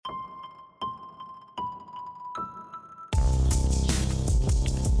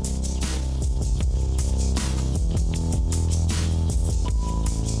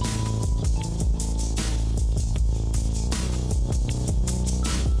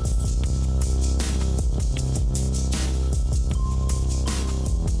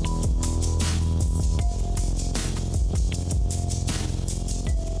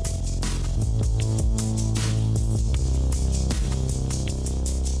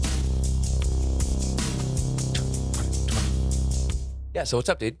Yeah, so what's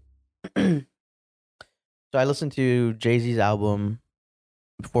up, dude? So I listened to Jay-Z's album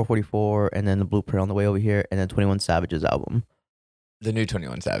 444 and then the Blueprint on the way over here and then 21 Savage's album. The new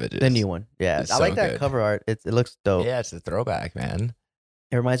 21 The Savages. new one. Yeah. It's I so like that good. cover art. It looks dope. Yeah, it's a throwback, man.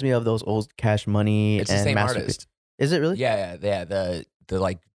 It reminds me of those old Cash Money It's the and same Master P. artist. Is it really? Yeah. The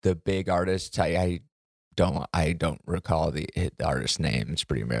like the big artist. I don't recall the artist's name. It's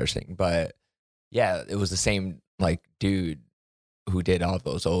pretty embarrassing, but yeah, it was the same like dude who did all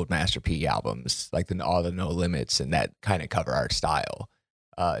those old Master P albums, like all the No Limits and that kind of cover art style.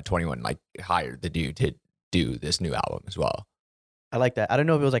 21 like hired the dude to do this new album as well. I like that. I don't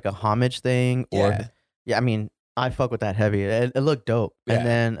know if it was like a homage thing or Yeah. I mean, I fuck with that heavy. It looked dope. Yeah.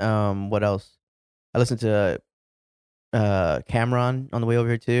 And then what else? I listened to Cameron on the way over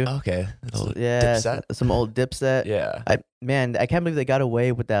here too. Okay. Yeah, Dipset? some old Dipset. Yeah. I can't believe they got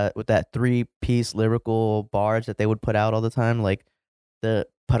away with that 3-piece lyrical bars that they would put out all the time, like the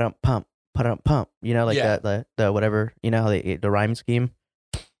pump, you know, like Yeah. the whatever, you know how the rhyme scheme.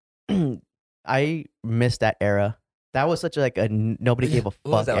 I miss that era. That was such like a nobody gave a What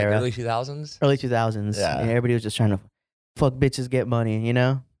was fuck that, like era. early 2000s? Early 2000s. Yeah. And everybody was just trying to fuck bitches, get money, you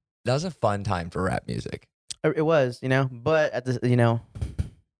know? That was a fun time for rap music. It was, you know, but at the, you know,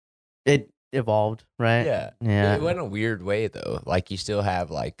 it evolved, right? Yeah. Yeah. It went a weird way though. Like you still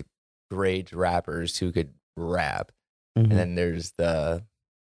have like great rappers who could rap, Mhm. and then there's the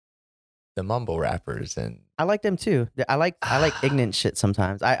mumble rappers, and I like them too. I like ignorant shit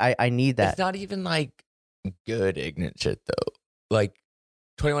sometimes. I need that. it's not even like good ignorant shit though. Like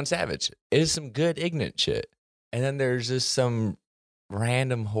 21 Savage is some good ignorant shit, and then there's just some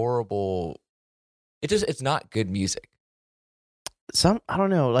random horrible. It's not good music. I don't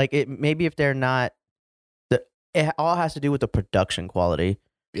know, like it maybe if they're not it all has to do with the production quality.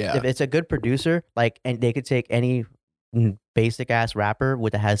 Yeah. If it's a good producer, like, and they could take any basic ass rapper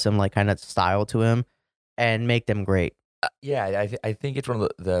with that has some like kind of style to him and make them great. Yeah, I think it's one of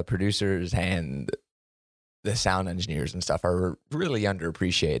the producers and the sound engineers and stuff are really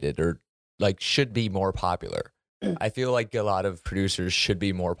underappreciated or like should be more popular. I feel like a lot of producers should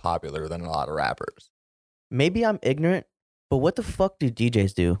be more popular than a lot of rappers. Maybe I'm ignorant, but what the fuck do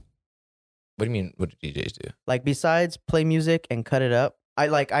DJs do? What do you mean? What do DJs do? Like besides play music and cut it up,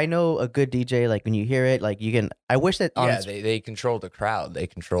 I know a good DJ. Like when you hear it, like you can. I wish that on They controlled the crowd. They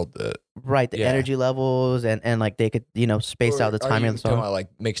controlled the the energy levels and like they could space out the timing of the talking song. about like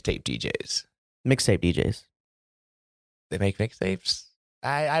mixtape DJs. Mixtape DJs. They make mixtapes.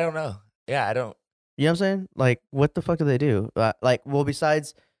 I don't know. Yeah, I don't. You know what I'm saying? Like what the fuck do they do? Like well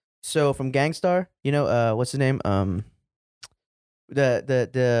besides from Gangstar, you know what's his name?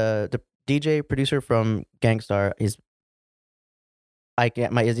 The DJ producer from Gangstar is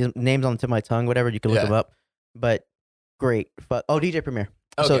his name's on the tip of my tongue, whatever, you can look him up. But great. DJ Premier.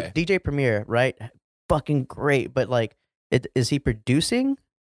 So Okay. DJ Premier, right? Fucking great. But like is he producing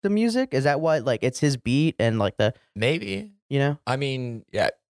the music? Is that why like it's his beat and like the Maybe. you know? I mean, yeah,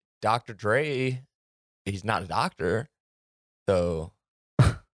 Dr. Dre, he's not a doctor, so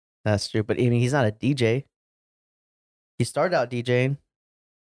That's true. But I mean he's not a DJ. He started out DJing.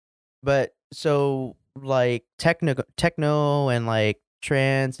 But so like techno and like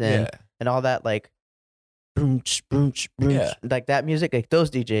trance and all that like boom, boom, boom, Yeah. like that music, like those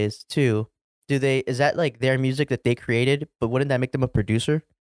DJs too. Is that like their music that they created, but wouldn't that make them a producer?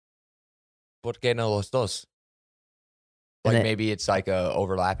 ¿Por qué no los dos? And Like then- maybe it's like a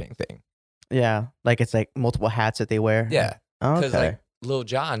overlapping thing. Yeah. Like it's like multiple hats that they wear. Yeah, because Okay. like Lil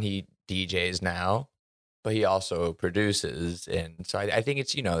Jon, he DJs now, but he also produces, and so I think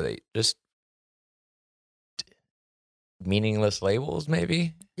it's they just meaningless labels.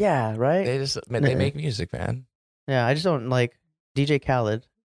 Maybe Yeah, right? they make music, man. Yeah, I just don't like DJ Khaled.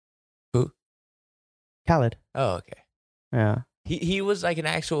 Who? Khaled. Oh, okay. Yeah. He was like an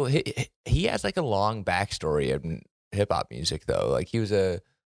actual he has like a long backstory in hip hop music though. Like he was a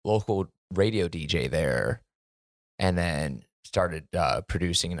local radio DJ there, and then started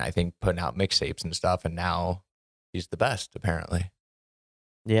producing and I think putting out mixtapes and stuff, and now he's the best apparently.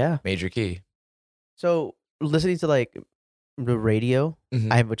 Yeah. Major Key. So listening to like the radio,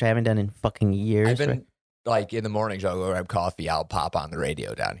 Mhm. which I haven't done in fucking years. I've been right? like in the mornings I'll go grab coffee, I'll pop on the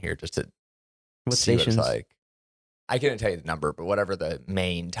radio down here just to What see stations? what it's like. I couldn't tell you the number, but whatever the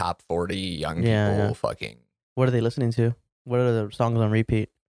main top 40 young Yeah, people yeah. fucking. What are they listening to? What are the songs on repeat?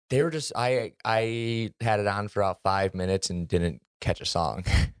 They were just I had it on for about 5 minutes and didn't catch a song.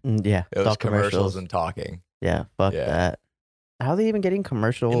 Yeah. It it's was all commercials and talking. Yeah, fuck Yeah. that. How are they even getting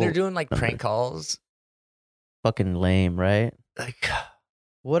commercial? And they're doing like numbers? prank calls. Fucking lame, right? Like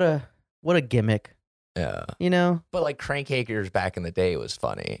What a gimmick. Yeah. You know? But like Crank Acres back in the day was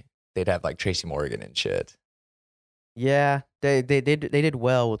funny. They'd have like Tracy Morgan and shit. Yeah, they did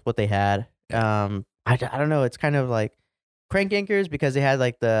well with what they had. Yeah. I don't know. It's kind of like Crank Yankers because they had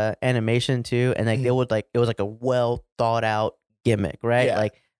like the animation too, and like they would like it was like a well thought out gimmick, right? Yeah.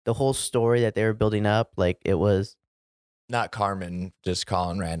 Like the whole story that they were building up, like it was. Not Carmen just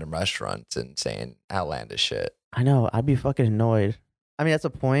calling random restaurants and saying outlandish shit. I know. I'd be fucking annoyed. I mean, that's a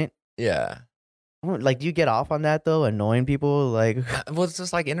point. Yeah. Like, do you get off on that though? Annoying people, like, Well, it's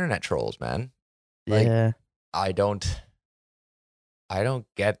just like internet trolls, man. Like, yeah. I don't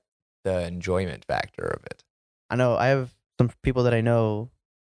get the enjoyment factor of it. I know. I have some people that I know,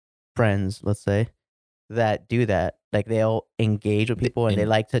 friends, let's say, that do that. Like they'll engage with people and they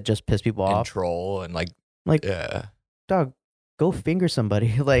like to just piss people And off. troll and like yeah. Dog, go finger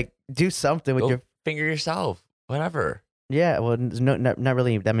somebody. Like do something with Go your finger yourself. Whatever. yeah. Well, there's not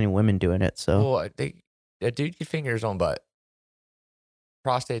really that many women doing it. So Well, a dude can finger his own butt.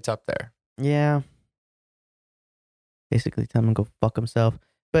 Prostate's up there. yeah. Basically, tell him to go fuck himself.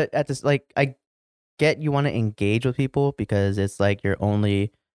 But at this, like, I get you want to engage with people because it's like your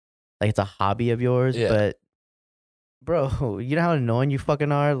only, like, it's a hobby of yours. Yeah. But, bro, you know how annoying you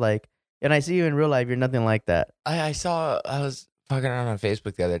fucking are. Like, and I see you in real life. You're nothing like that. I was fucking around on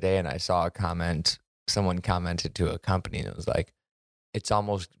Facebook the other day and I saw a comment. Someone commented to a company and it was like, it's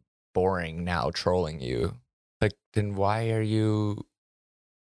almost boring now trolling you. Like, then why are you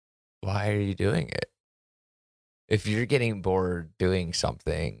doing it? If you're getting bored doing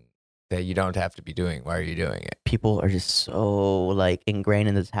something that you don't have to be doing, why are you doing it? People are just so like ingrained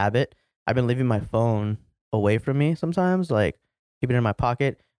in this habit. I've been leaving my phone away from me sometimes, like keeping it in my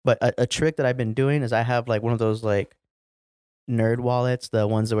pocket. But a trick that I've been doing is I have like one of those like nerd wallets, the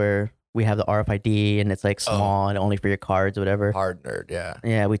ones where we have the RFID and it's like small and only for your cards or whatever. Hard nerd, yeah.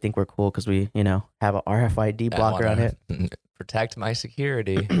 Yeah, we think we're cool because we, have a RFID blocker on it. Protect my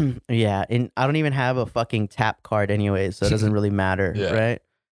security. Yeah, and I don't even have a fucking tap card anyways, so it doesn't really matter, Yeah. right?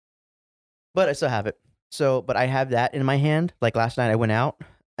 But I still have it. So, but I have that in my hand. Like last night I went out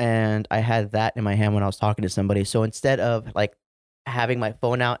and I had that in my hand when I was talking to somebody. So instead of like having my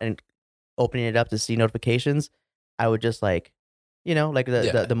phone out and opening it up to see notifications, I would just like, like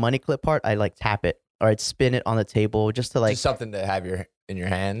the money clip part, I like tap it or I'd spin it on the table just to like just something to have in your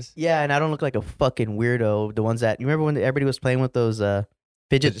hands. Yeah, and I don't look like a fucking weirdo. The ones that you remember when everybody was playing with those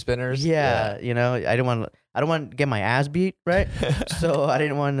fidget spinners? Yeah, I don't want to get my ass beat, right? So I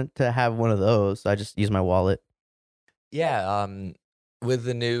didn't want to have one of those. So I just used my wallet. Yeah, with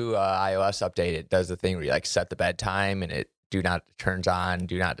the new iOS update, it does the thing where you like set the bedtime and it turns on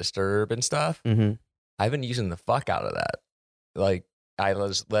do not disturb and stuff. Mm-hmm. I've been using the fuck out of that. Like I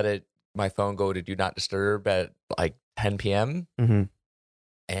just let my phone go to do not disturb at like 10 p.m. Mm-hmm.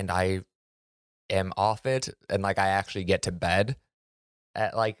 and I am off it and like I actually get to bed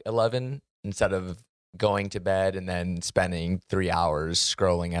at like 11 instead of going to bed and then spending 3 hours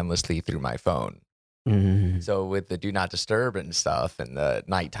scrolling endlessly through my phone. Mm-hmm. So with the do not disturb and stuff and the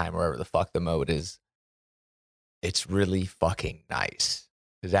nighttime, wherever the fuck the mode is, it's really fucking nice.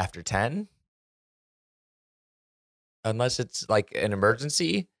 Because after 10, unless it's like an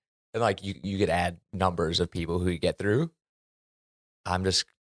emergency, and like you could add numbers of people who you get through, I'm just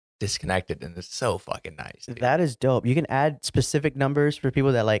disconnected and it's so fucking nice. Dude. That is dope. You can add specific numbers for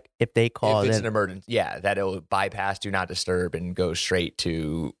people that like if they call if it's an emergency, yeah, that it'll bypass do not disturb and go straight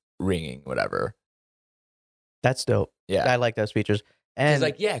to ringing, whatever. That's dope. Yeah, I like those features. And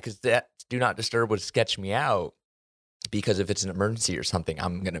because that do not disturb would sketch me out because if it's an emergency or something,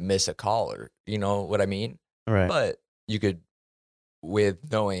 I'm gonna miss a call or you know what I mean. Right. But you could,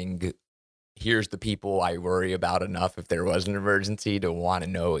 with knowing, here's the people I worry about enough if there was an emergency to want to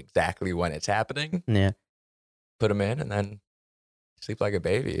know exactly when it's happening. Yeah. Put them in and then sleep like a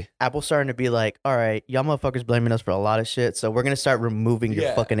baby. Apple's starting to be like, all right, y'all motherfuckers blaming us for a lot of shit, so we're going to start removing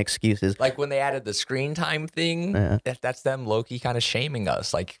your fucking excuses. Like when they added the screen time thing, that's them low-key kind of shaming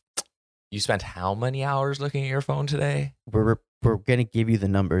us. Like, you spent how many hours looking at your phone today? We're going to give you the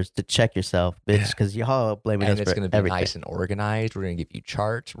numbers to check yourself, bitch, because y'all blaming us for everything. And it's going to be nice and organized. We're going to give you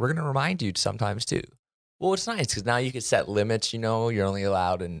charts. We're going to remind you sometimes, too. Well, it's nice because now you can set limits, you're only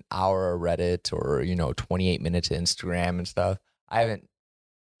allowed an hour of Reddit or, 28 minutes of Instagram and stuff. I haven't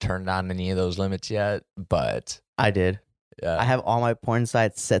turned on any of those limits yet, but I did. Yeah. I have all my porn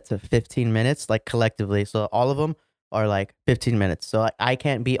sites set to 15 minutes, like collectively. So all of them are like 15 minutes. So I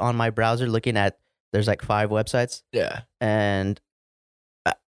can't be on my browser looking at, there's like 5 websites. Yeah. And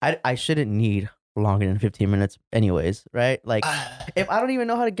I shouldn't need longer than 15 minutes anyways, right? Like if I don't even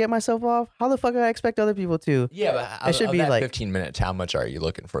know how to get myself off, how the fuck do I expect other people to? Yeah, but it should be that like 15 minutes. How much are you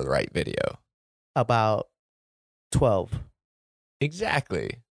looking for the right video? about 12.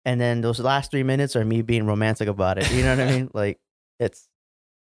 Exactly. And then those last 3 minutes are me being romantic about it. You know what I mean? Like it's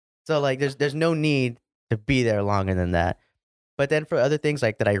so like there's no need to be there longer than that. But then for other things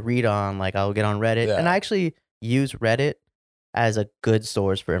like that I read on, like I'll get on Reddit, and Yeah. I actually use Reddit as a good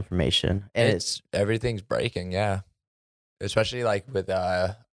source for information. And It's everything's breaking, yeah. Especially like with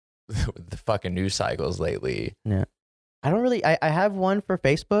with the fucking news cycles lately. yeah, I don't really. I have one for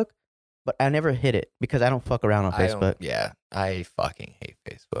Facebook, but I never hit it because I don't fuck around on I Facebook. don't, yeah, I fucking hate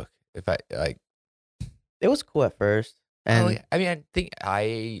Facebook. If I like, It was cool at first, and I mean, I think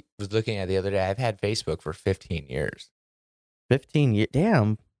I was looking at the other day. I've had Facebook for 15 years. 15 years.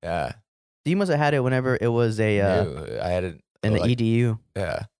 Damn, Yeah, you must have had it whenever it was a new. I had it in the like, EDU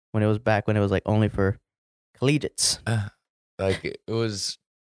yeah, when it was back when it was like only for collegiates. like it was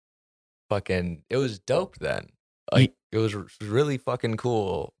fucking. It was dope then. Like it was really fucking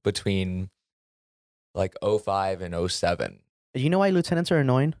cool between like 05 and 07. You know why lieutenants are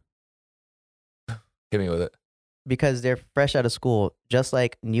annoying? Hit me with it. Because they're fresh out of school, just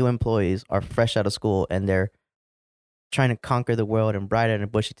like new employees are fresh out of school, and they're trying to conquer the world and bright eyed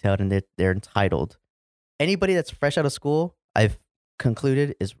and bushy tailed, and they're entitled. Anybody that's fresh out of school, I've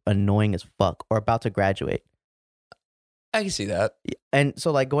concluded, is annoying as fuck or about to graduate. I can see that. And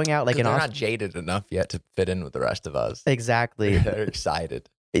so, like going out, like in they're Austin, not jaded enough yet to fit in with the rest of us. exactly. They're excited.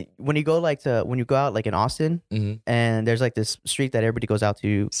 When you go out like in Austin, Mm-hmm. and there's like this street that everybody goes out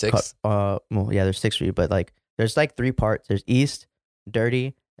to. Sixth? Well, yeah, there's 6th Street, but like there's like 3 parts. There's East,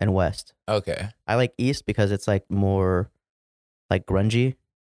 Dirty, and West. Okay. I like East because it's like more like grungy,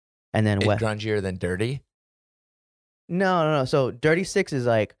 and then It's West. grungier than dirty. No. So Dirty 6 is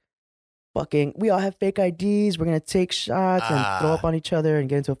like fucking. We all have fake IDs. We're gonna take shots and throw up on each other and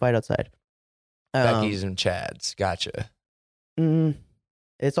get into a fight outside. Becky's and Chad's. Gotcha.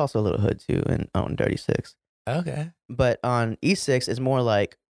 It's also a little hood too, and on Dirty 6. Okay. But on East 6 is more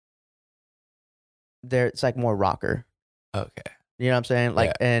like it's like more rocker. Okay. You know what I'm saying?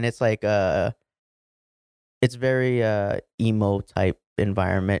 Like, and it's like it's very emo type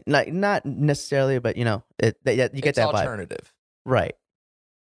environment. Like not necessarily, but you know, you get It's that vibe, alternative. right?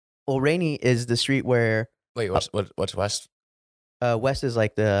 Well, Rainy is the street where Wait, what's West? West is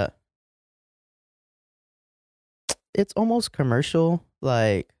like it's almost commercial.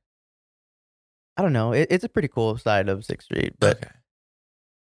 Like, I don't know. It's a pretty cool side of 6th Street, but Okay.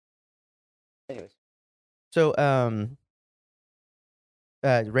 anyways. So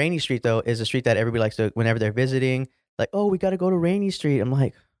Rainy Street though is a street that everybody likes to whenever they're visiting. Like, oh, we got to go to Rainy Street. I'm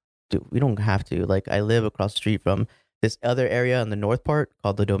like, dude, we don't have to. Like, I live across the street from this other area in the north part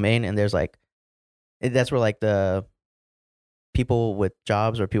called the Domain, and there's like, that's where like the people with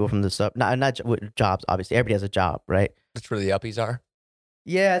jobs or people from the sub, not with jobs. Obviously, everybody has a job, right? That's where the uppies are.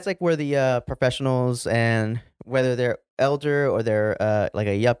 Yeah, it's like where the professionals, and whether they're elder or they're like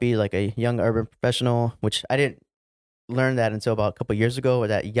a yuppie, like a young urban professional, which I didn't learn that until about a couple years ago, where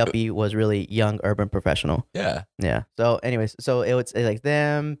that yuppie was really young urban professional. Yeah. Yeah. So anyways, so it's like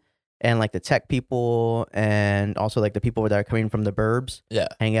them and like the tech people, and also like the people that are coming from the burbs Yeah.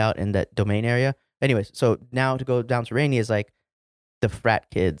 hang out in that Domain area. Anyways, so now to go down to Rainy is like the frat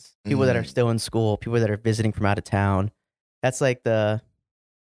kids, people that are still in school, people that are visiting from out of town. That's like the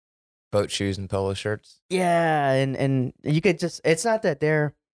boat shoes and polo shirts. yeah, and you could just, it's not that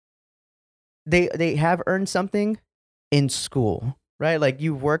they have earned something in school, right? Like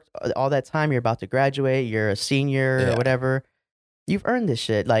you've worked all that time, you're about to graduate, you're a senior or whatever. You've earned this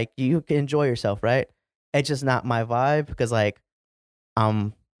shit. Like you can enjoy yourself, right? It's just not my vibe because like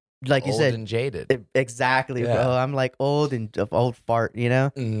like you Old said, and jaded. Exactly, Yeah. bro. I'm like old and old fart, you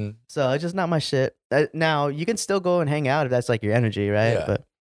know? Mm-hmm. So it's just not my shit. Now you can still go and hang out if that's like your energy, right? Yeah. But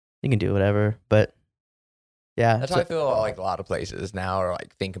you can do whatever. But yeah, That's how I feel about like a lot of places now, or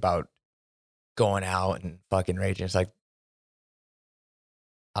like think about going out and fucking raging. It's like,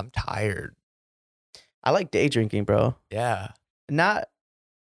 I'm tired. I like day drinking, bro. Yeah. Not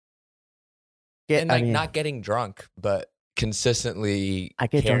And like not getting drunk, but consistently I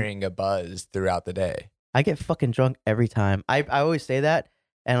get carrying a buzz throughout the day. I get fucking drunk every time. I always say that,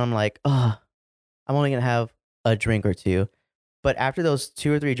 and I'm like, oh, I'm only gonna have a drink or two. But after those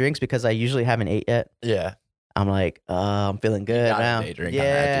 2 or 3 drinks, because I usually haven't ate yet, Yeah. I'm like, oh, I'm feeling good You gotta now. day drink on an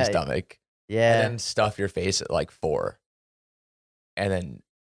empty stomach. Yeah. And then stuff your face at like 4. And then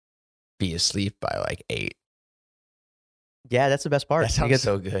be asleep by like 8. Yeah, that's the best part. That sounds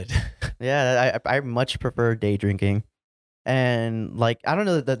so good. Yeah, I much prefer day drinking. And like, I don't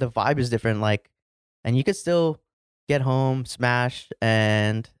know, the vibe is different. Like, and you could still get home, smash,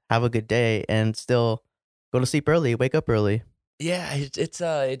 and have a good day and still go to sleep early, wake up early. Yeah,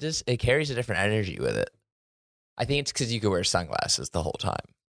 it carries a different energy with it. I think it's because you could wear sunglasses the whole time.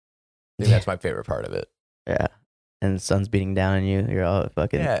 I think that's my favorite part of it. Yeah. And the sun's beating down on you. You're all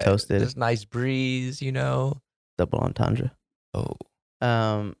fucking Yeah, toasted. just nice breeze, you know. Double entendre. Oh,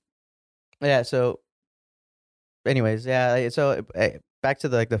 Yeah. So, anyways, yeah. So back to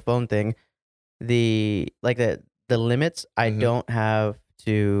the phone thing. The limits. I Mhm. don't have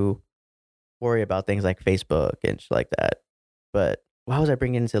to worry about things like Facebook and shit like that. But why was I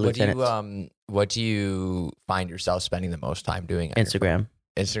bringing into lieutenants? What do you find yourself spending the most time doing on your phone? Instagram.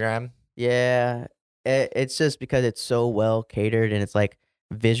 Instagram? Yeah. It's just because it's so well catered and it's like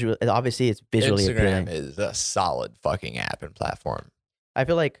visual. Obviously, it's visually Instagram appealing. is a solid fucking app and platform. I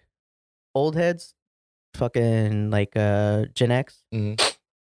feel like old heads, fucking like Gen X. Mhm.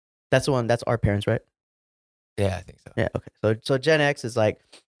 That's the one. That's our parents, right? Yeah, I think so. Yeah. Okay. So Gen X is like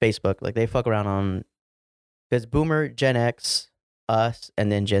Facebook. Like they fuck around on because Boomer, Gen X, us,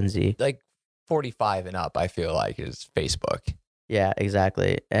 and then Gen Z. Like 45 and up, I feel like is Facebook. Yeah,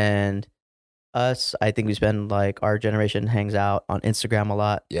 exactly. And us, I think we spend like our generation hangs out on Instagram a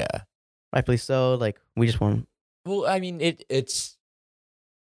lot. Yeah. Rightfully so. Like we just want. Well, I mean, it's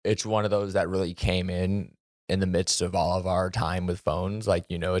one of those that really came in the midst of all of our time with phones. Like,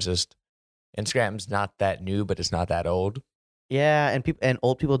 you know, it's just Instagram's not that new, but it's not that old. Yeah, and people and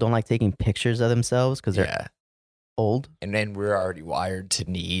old people don't like taking pictures of themselves because they're Yeah. old. And then we're already wired to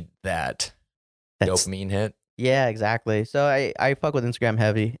need that That's dopamine hit. yeah, exactly. So I fuck with Instagram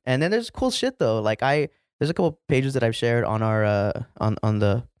heavy, and then there's cool shit though. Like there's a couple pages that I've shared on our on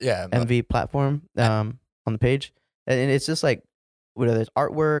the Yeah. MV platform on the page, and it's just like whether it's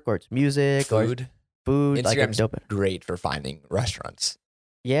artwork or it's music or Food. food. Like it's Instagram's dope. great for finding restaurants.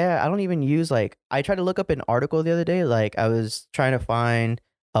 Yeah, I don't even use like I tried to look up an article the other day. Like I was trying to find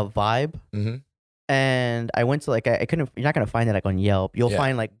a vibe, Mm-hmm. and I went to like I couldn't. You're not gonna find it like on Yelp. You'll Yeah.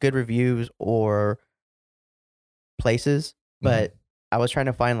 find like good reviews or places, but I was trying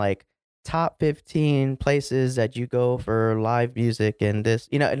to find like top 15 places that you go for live music and this,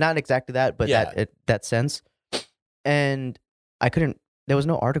 you know, not exactly that, but Yeah. that sense. And I couldn't. There was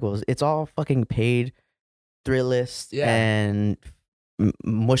no articles. It's all fucking paid Thrillist Yeah. and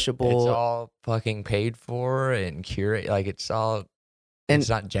Mushable. It's all fucking paid for and curate. Like it's not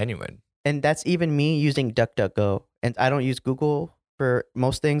genuine. And that's even me using DuckDuckGo. And I don't use Google for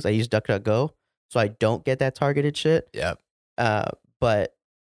most things. I use DuckDuckGo, so I don't get that targeted shit. Yep. But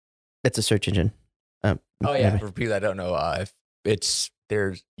it's a search engine. Oh yeah. Maybe. For people that don't know,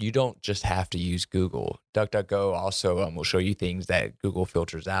 if you don't just have to use Google. DuckDuckGo also will show you things that Google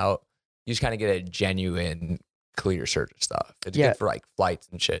filters out. You just kind of get a genuine, clear search of stuff. It's Yeah. good for like flights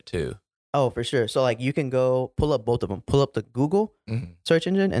and shit too. Oh, for sure. So like you can go pull up both of them. Pull up the Google Mhm. search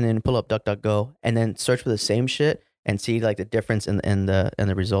engine and then pull up DuckDuckGo and then search for the same shit and see like the difference in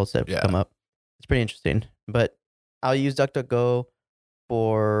the results that Yeah. come up. It's pretty interesting. But I'll use DuckDuckGo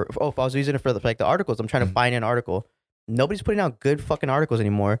if I was using it for like the articles, I'm trying to Mhm. find an article. Nobody's putting out good fucking articles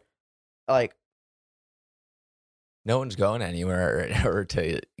anymore. Like No one's going anywhere or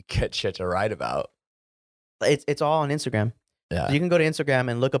to get shit to write about. it's all on Instagram. Yeah. So you can go to Instagram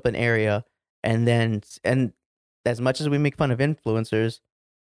and look up an area and as much as we make fun of influencers,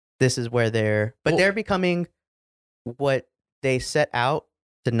 this is where they're becoming what they set out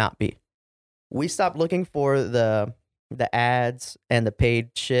to not be. We stopped looking for the ads and the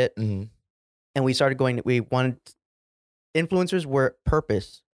paid shit, Mhm. and we wanted influencers were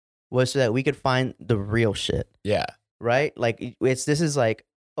purpose was so that we could find the real shit, Yeah. right? Like this is like,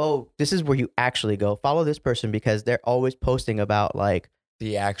 oh, this is where you actually go. Follow this person because they're always posting about like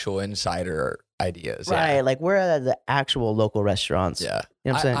The actual insider ideas. right, Yeah. like where are the actual local restaurants? Yeah.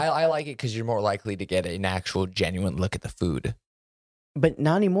 You know what I'm saying? I like it because you're more likely to get an actual genuine look at the food. But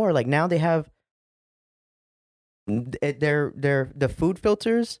not anymore. Like now they have the food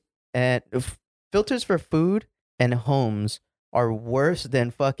filters and filters for food and homes are worse than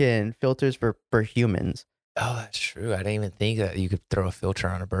fucking filters for humans. Oh, that's true. I didn't even think that you could throw a filter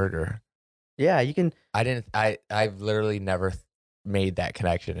on a burger. Yeah, you can. I've literally never made that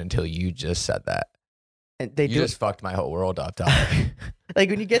connection until you just said that. And they You do just fucked my whole world up, dog. like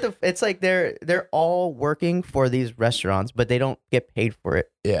when you get it's like they're all working for these restaurants, but they don't get paid for it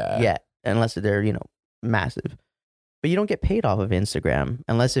Yeah. yet, unless they're massive. But you don't get paid off of Instagram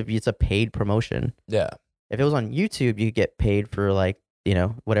unless if it's a paid promotion. Yeah. If it was on YouTube, you get paid for like,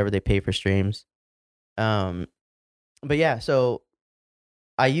 whatever they pay for streams. But yeah, so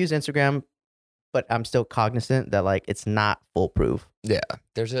I use Instagram, but I'm still cognizant that like it's not foolproof. Yeah.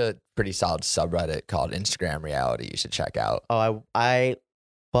 There's a pretty solid subreddit called Instagram Reality you should check out. Oh, I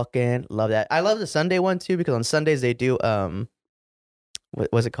fucking love that. I love the Sunday one too because on Sundays they do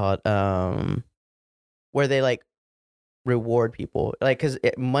what's it called? Where they like reward people, like because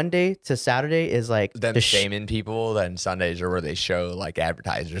Monday to Saturday is like Them shaming people, then Sundays are where they show like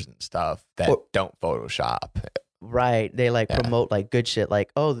advertisers and stuff that don't Photoshop. Right. They like promote like good shit.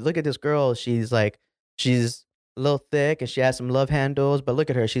 Like, oh, look at this girl. She's a little thick and she has some love handles, but look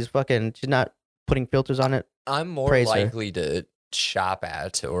at her. She's not putting filters on it. I'm more likely to shop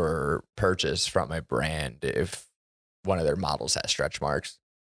at or purchase from a brand if one of their models has stretch marks.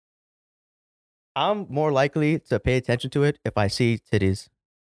 I'm more likely to pay attention to it if I see titties.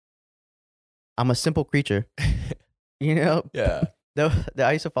 I'm a simple creature. You know? Yeah.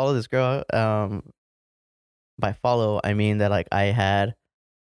 I used to follow this girl. By follow, I mean that like I had.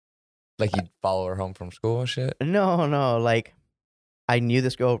 Like you'd follow her home from school and shit? No. Like I knew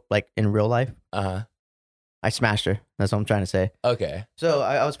this girl like in real life. Uh-huh. I smashed her. That's what I'm trying to say. Okay. So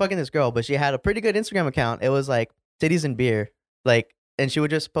I was fucking this girl, but she had a pretty good Instagram account. It was like titties and beer. Like, and she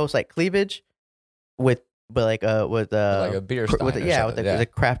would just post like cleavage with like a beer stein with a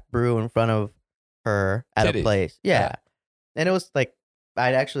craft brew in front of her at titties. A place. Yeah. And it was like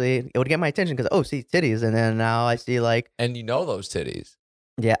it would get my attention because see titties, and then now I see like, and you know those titties.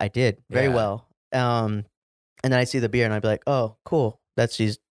 Yeah, I did very well. And then I see the beer and I'd be like, oh, cool.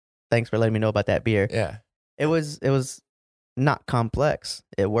 Thanks for letting me know about that beer. Yeah. It was not complex.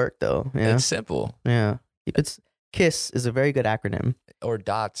 It worked though. Yeah. It's simple. Yeah. KISS is a very good acronym. Or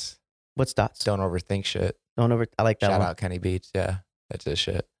DOTS. What's DOTS? Don't overthink shit. I like that. Shout out Kenny Beats. Yeah. That's his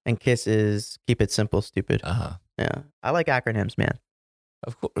shit. And KISS is keep it simple, stupid. Uh-huh. Yeah. I like acronyms, man.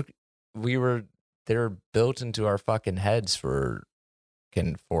 Of course. They're built into our fucking heads for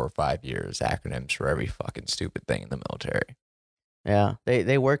 4 or 5 years, acronyms for every fucking stupid thing in the military. Yeah.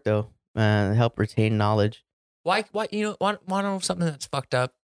 They work though. Help retain knowledge. Why want to know something that's fucked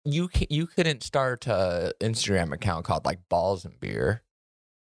up? You couldn't start a Instagram account called like Balls and Beer,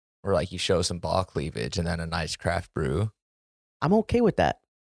 where like you show some ball cleavage and then a nice craft brew. I'm okay with that.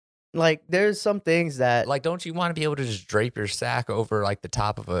 Like there's some things that like, don't you want to be able to just drape your sack over like the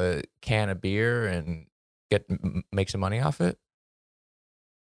top of a can of beer and make some money off it?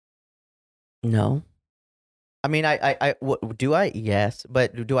 No. I mean, do I? Yes,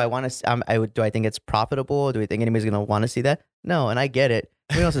 but do I want to? Do I think it's profitable? Do I think anybody's gonna want to see that? No, and I get it.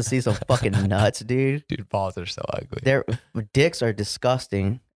 We also see some fucking nuts, dude. Dude, balls are so ugly. Their dicks are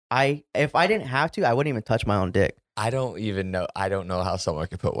disgusting. If I didn't have to, I wouldn't even touch my own dick. I don't even know. I don't know how someone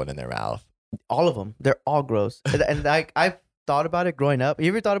could put one in their mouth. All of them. They're all gross. And I've thought about it growing up. You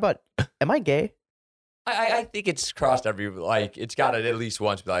ever thought about, am I gay? I think it's crossed it's got to at least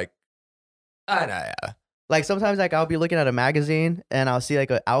once be like, I know, yeah. Like sometimes like I'll be looking at a magazine and I'll see like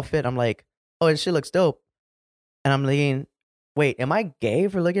an outfit. I'm like, oh, this shit looks dope. And I'm thinking, wait, am I gay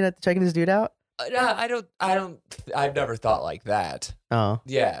for checking this dude out? No, I've never thought like that. Oh.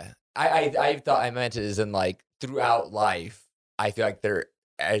 Yeah. I thought I meant it as in like throughout life, I feel like there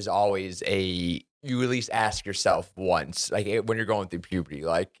is always you at least ask yourself once, like when you're going through puberty,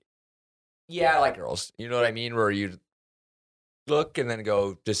 like, yeah, I like girls. You know what I mean? Where you look and then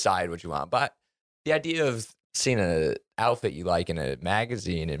go decide what you want. But the idea of seeing an outfit you like in a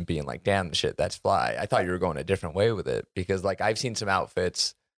magazine and being like, damn, the shit, that's fly. I thought you were going a different way with it because like I've seen some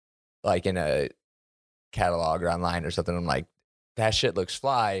outfits like in a catalog or online or something. I'm like, that shit looks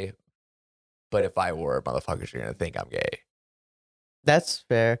fly. But if I wore it, motherfuckers are going to think I'm gay. That's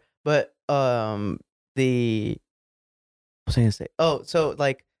fair. But what was I going to say? Oh, so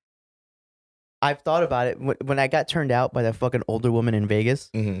like I've thought about it when I got turned out by that fucking older woman in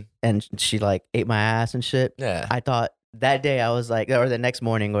Vegas, and she like ate my ass and shit. Yeah, I thought that day I was like, or the next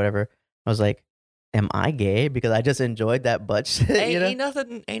morning, whatever. I was like, am I gay because I just enjoyed that butt shit? Ain't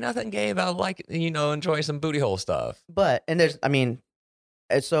nothing gay about like enjoying some booty hole stuff. But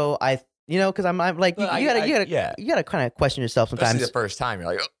so I because I'm like you gotta kind of question yourself sometimes. Especially the first time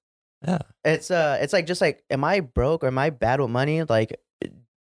you're like, oh. Yeah, it's like just like, am I broke or am I bad with money? Like,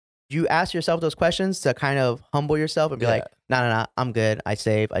 you ask yourself those questions to kind of humble yourself and be like, nah, I'm good. I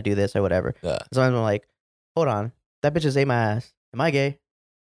save, I do this or whatever. Yeah. Sometimes I'm like, hold on, that bitch just ate my ass. Am I gay?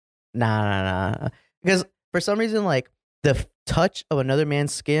 Nah. Because for some reason, like the touch of another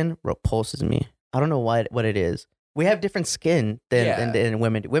man's skin repulses me. I don't know what it is. We have different skin than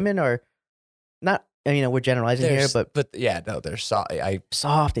women. Women are not, we're generalizing here, but yeah, no, they're soft.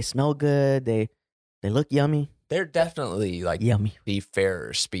 Soft. They smell good. They look yummy. They're definitely like yummy. The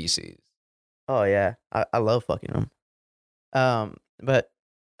fairer species. Oh yeah, I love fucking them. But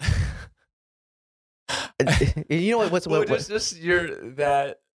you know what's just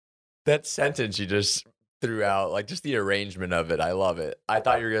that sentence you just threw out, like just the arrangement of it. I love it. I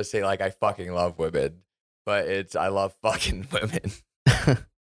thought you were gonna say like I fucking love women, but it's I love fucking women.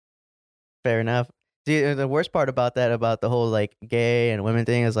 Fair enough. See, the worst part about that, about the whole like gay and women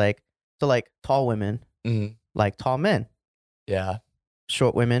thing, is like, so like tall women Mhm. like tall men, Yeah.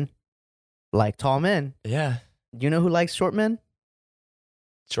 short women like tall men. Yeah. You know who likes short men?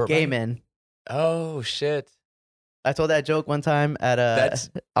 Short Gay men? men. Oh shit. I told that joke one time at That's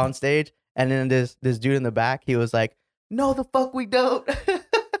on stage, and then this dude in the back, he was like, "No, the fuck we don't."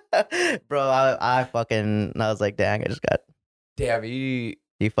 Bro, I was like, dang, I just got damn you.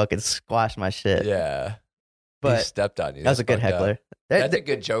 you fucking squashed my shit. Yeah. He But stepped on you. that was a That's good fucked up. heckler. That's a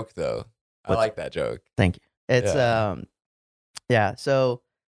good joke though. I What's- like that joke. Thank you. It's Yeah. yeah. So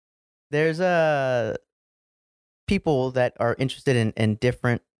there's people that are interested in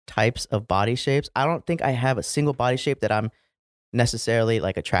different types of body shapes. I don't think I have a single body shape that I'm necessarily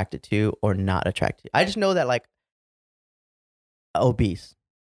like attracted to or not attracted to. I just know that like obese,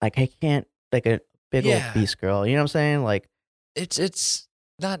 like I can't like a big Yeah. obese girl. You know what I'm saying? Like It's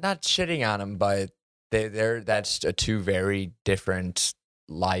not shitting on them, but they're that's two very different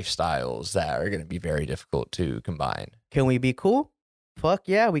lifestyles that are going to be very difficult to combine. can we be cool? Fuck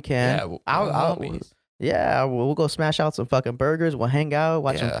yeah, we can. Yeah, I'll yeah, we'll go smash out some fucking burgers. We'll hang out,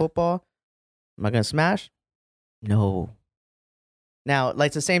 watch some Yeah. football. Am I gonna smash? No. Now, like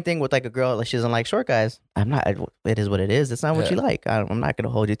it's the same thing with like a girl, like she doesn't like short guys. I'm not. It is what it is. It's not what you Yeah. like. I'm not gonna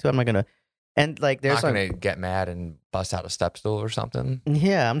hold you to. I'm not gonna. And like, there's not some. going to get mad and bust out a step stool or something.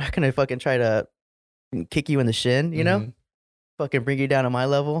 Yeah, I'm not gonna fucking try to kick you in the shin. You know, Mhm. fucking bring you down to my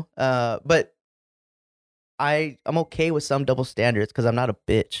level. But I'm okay with some double standards because I'm not a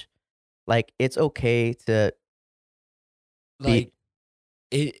bitch. Like it's okay to Like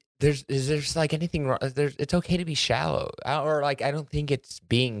there's like anything wrong. It's okay to be shallow, or like I don't think it's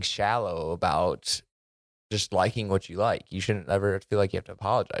being shallow about just liking what you like. You shouldn't ever feel like you have to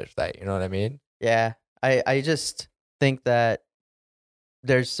apologize for that. You know what I mean? Yeah, I just think that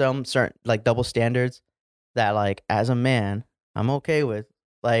there's some certain like double standards that like as a man I'm okay with.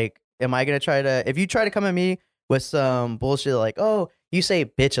 Like, am I gonna try to if you try to come at me with some bullshit like, oh, you say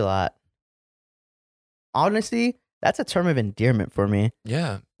bitch a lot? Honestly, that's a term of endearment for me.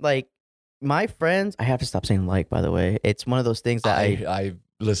 Yeah. Like my friends, I have to stop saying like. By the way, it's one of those things that I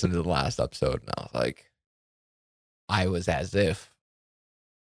listened to the last episode and I was like, I was as if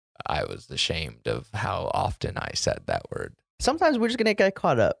I was ashamed of how often I said that word. sometimes we're just gonna get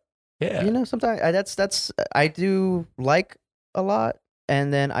caught up. Yeah. You know, sometimes that's I do like a lot,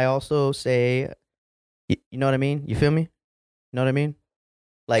 and then I also say, you know what I mean? You feel me? You know what I mean?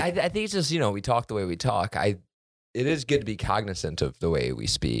 Like, I think it's just, we talk the way we talk. It is good to be cognizant of the way we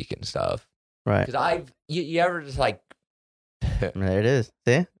speak and stuff. right Because you ever just like, there it is.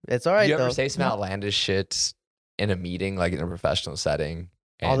 See, it's all right. you ever though. say some outlandish shit in a meeting, like in a professional setting?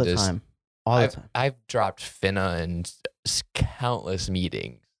 all the just- time, all the time. I've dropped finna in countless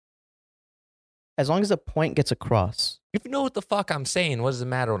meetings. As long as the point gets across. If you know what the fuck I'm saying, what does it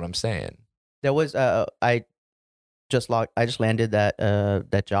matter what I'm saying? There was I just landed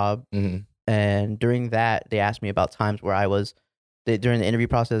that job, Mm-hmm. and during that they asked me about times where during the interview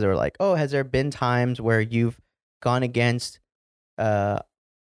process they were like, oh, has there been times where you've gone against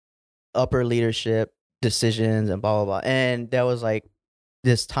upper leadership decisions and blah blah blah? And there was like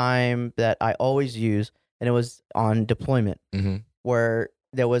this time that I always use, and it was on deployment Mm-hmm. where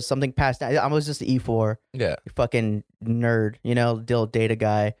there was something passed down. I was just the E4 Yeah. fucking nerd, deal data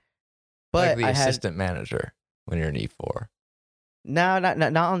guy. But Like the I had assistant manager when you're an E4. no, not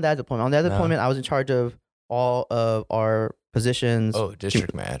on that deployment. On that No. deployment, I was in charge of all of our positions. Oh,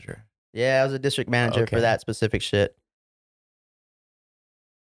 district manager. Yeah, I was a district manager for Okay. that specific shit.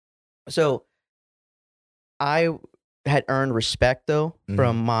 So I had earned respect though Mhm.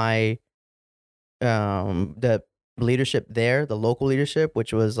 from my the leadership there, the local leadership,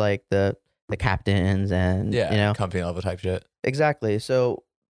 which was like the captains and Yeah. Company level type shit. exactly. So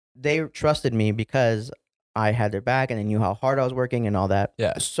they trusted me because I had their back and they knew how hard I was working and all that.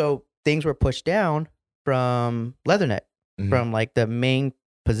 Yeah. So things were pushed down from Leatherneck, Mhm. from like the main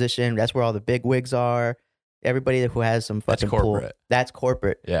position. That's where all the big wigs are. Everybody who has some That's fucking pull. corporate. That's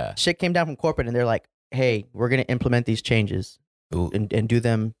corporate. Yeah. Shit came down from corporate and they're like, hey, we're going to implement these changes Ooh. and do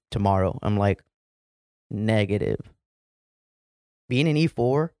them tomorrow. I'm like, negative. Being an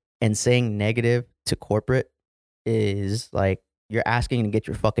E4 and saying negative to corporate is like, you're asking to get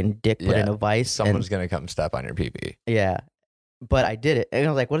your fucking dick put in Yeah. a vice. Someone's going to come step on your pee-pee. Yeah. But I did it. And I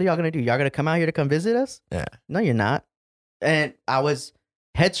was like, what are y'all going to do? Y'all going to come out here to come visit us? Yeah. No, you're not. And I was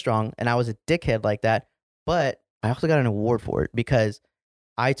headstrong and I was a dickhead like that. But I also got an award for it because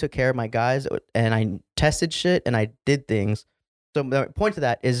I took care of my guys and I tested shit and I did things. So the point to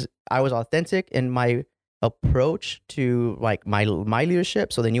that is I was authentic in my approach to like my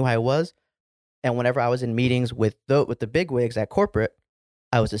leadership. So they knew who I was. And whenever I was in meetings with the big wigs at corporate,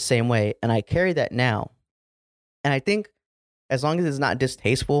 I was the same way, and I carry that now. And I think as long as it's not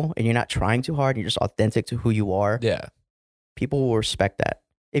distasteful and you're not trying too hard, you're just authentic to who you are, Yeah. people will respect that.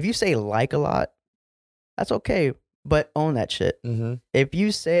 If you say like a lot, that's okay, but own that shit. Mm-hmm. If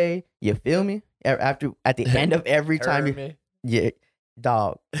you say you feel me at the end of every time yeah,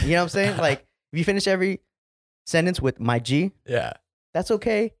 dog. You know what I'm saying? Like if you finish every sentence with my G, Yeah. that's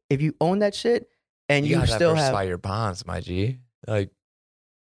okay. If you own that shit and you gotta still diversify have your bonds, my G. Like,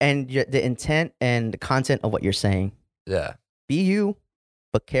 and the intent and the content of what you're saying. yeah. Be you,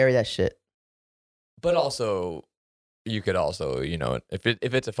 but carry that shit. But also, you could also, you know, if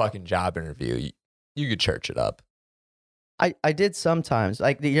it's a fucking job interview, you could church it up. I did sometimes.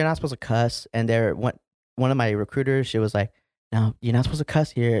 Like you're not supposed to cuss, and one of my recruiters, she was like, "No, you're not supposed to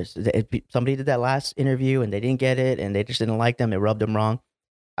cuss here." Somebody did that last interview and they didn't get it, and they just didn't like them. It rubbed them wrong.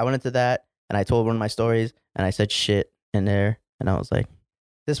 I went into that and I told one of my stories, and I said shit in there, and I was like,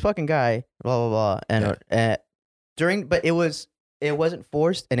 "This fucking guy, blah blah blah," and but it wasn't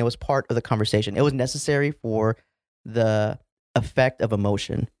forced, and it was part of the conversation. It was necessary for the effect of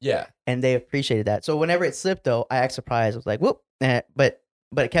emotion. Yeah. And they appreciated that. So whenever it slipped, though, I act surprised. I was like, "Whoop!" But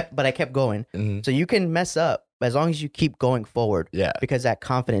I kept going. Mm-hmm. So you can mess up as long as you keep going forward. Yeah. Because that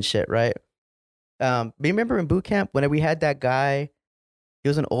confidence shit, right? Remember in boot camp when we had that guy? He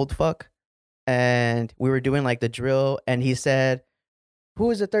was an old fuck, and we were doing like the drill, and he said, "Who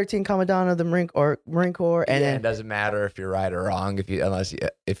is the 13th Commandant of the Marine Corps?" And then it doesn't matter if you're right or wrong if you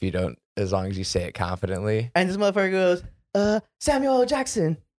don't, as long as you say it confidently. And this motherfucker goes, Samuel L.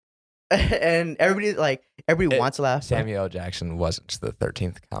 Jackson. And everybody wants to laugh. Samuel L. Jackson wasn't the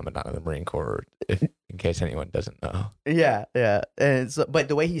 13th Commandant of the Marine Corps, in case anyone doesn't know. Yeah, yeah. And so, but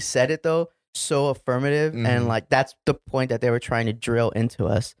the way he said it, though, so affirmative. Mhm. And like, that's the point that they were trying to drill into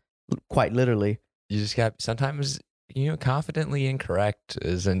us, quite literally. You just got, sometimes, you know, confidently incorrect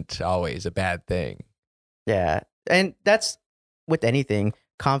isn't always a bad thing. Yeah. And that's with anything.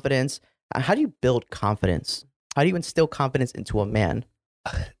 Confidence. How do you build confidence? How do you instill confidence into a man?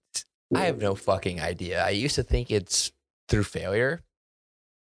 I have no fucking idea. I used to think it's through failure,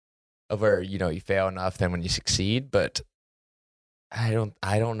 of where, you know, you fail enough, then when you succeed, but I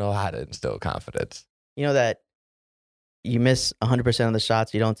don't know how to instill confidence. You know that you miss 100% of the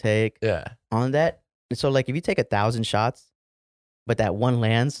shots you don't take. Yeah. On that. So like if you take 1,000 shots, but that one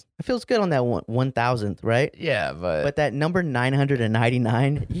lands, it feels good on that 1,000th, right? Yeah, But that number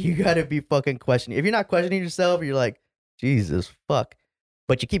 999, you gotta be fucking questioning. If you're not questioning yourself, you're like, Jesus fuck.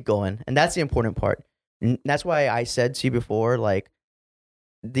 But you keep going, and that's the important part. That's why I said to you before, like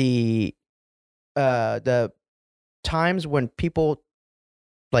the times when people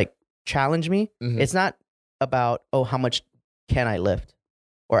like challenge me, Mhm. it's not about how much can I lift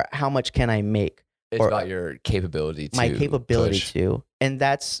or how much can I make. It's about your capability to My capability push. to. And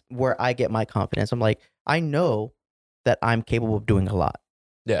that's where I get my confidence. I'm like, I know that I'm capable of doing a lot.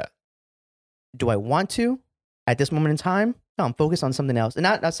 Yeah. Do I want to at this moment in time? No, I'm focused on something else. And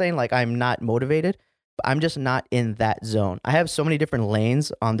not saying like I'm not motivated, but I'm just not in that zone. I have so many different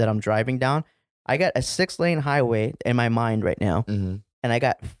lanes that I'm driving down. I got a 6-lane highway in my mind right now. Mm-hmm.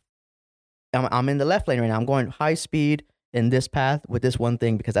 And I'm in the left lane right now. I'm going high speed in this path with this one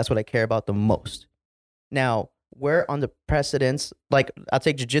thing because that's what I care about the most. Now, where on the precedence, like I'll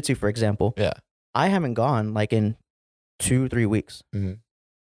take jiu-jitsu, for example. Yeah. I haven't gone like in 2-3 weeks. Mm-hmm.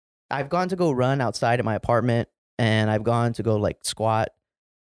 I've gone to go run outside of my apartment, and I've gone to go like squat,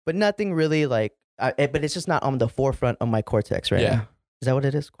 but nothing really like, but it's just not on the forefront of my cortex right now. Is that what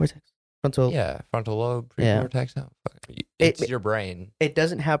it is? Cortex? Frontal lobe, Yeah. precortex. No, it's your brain. It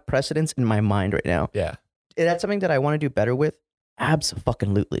doesn't have precedence in my mind right now. Yeah. That's something that I want to do better with.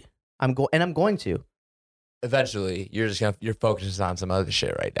 Abso-fucking-lutely. I'm going to. Eventually, you're focused on some other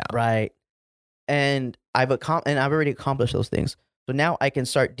shit right now. Right. And I've already accomplished those things. So now I can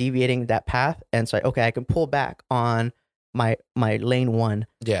start deviating that path and say, okay, I can pull back on my lane 1.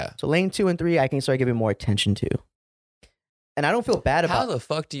 Yeah. So lane 2 and 3, I can start giving more attention to. And I don't feel bad about. How the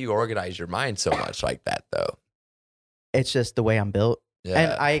fuck do you organize your mind so much like that, though? It's just the way I'm built. Yeah.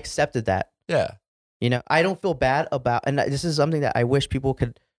 And I accepted that. Yeah. You know, I don't feel bad about, and this is something that I wish people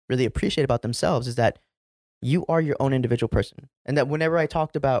could really appreciate about themselves, is that you are your own individual person. And that whenever I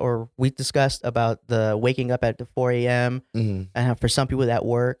talked about, or we discussed about the waking up at the 4 a.m. Mm-hmm. and how for some people that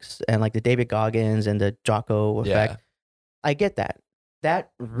works, and like the David Goggins and the Jocko effect, I get that. That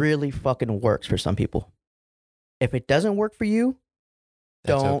really fucking works for some people. If it doesn't work for you,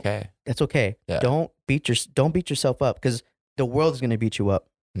 That's okay. That's okay. Yeah. Don't beat yourself up, because the world is going to beat you up.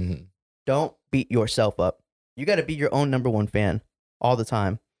 Mm-hmm. Don't beat yourself up. You got to be your own number one fan all the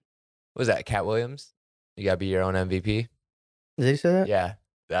time. What was that, Cat Williams? You gotta be your own MVP. Did he say that? Yeah,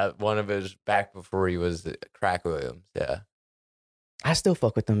 that one of his back before he was Crack Williams. Yeah, I still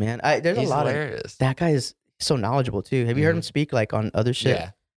fuck with him, man. There's a he's lot of hilarious. that guy is so knowledgeable too. Have you heard him speak like on other shit?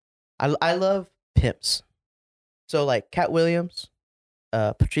 Yeah, I love pimps. So like Cat Williams,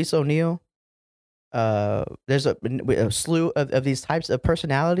 Patrice O'Neal. There's a slew of these types of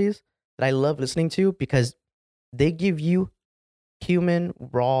personalities that I love listening to because they give you human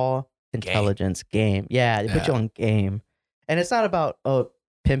raw intelligence game. Yeah, they put you Yeah. on game, and it's not about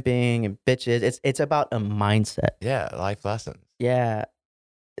pimping and bitches. It's about a mindset. yeah, life lessons. Yeah,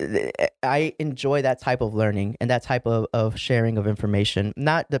 I enjoy that type of learning and that type of sharing of information.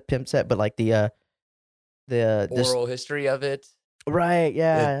 Not the pimp set, but like the this Oral history of it. right.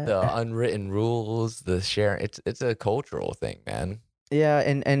 Yeah, The unwritten rules, the sharing. It's a cultural thing, man. yeah,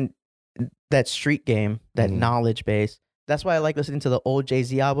 and that street game, that Mhm. knowledge base. That's why I like listening to the old Jay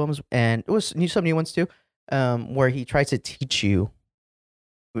Z albums, and it was some new ones too, where he tries to teach you,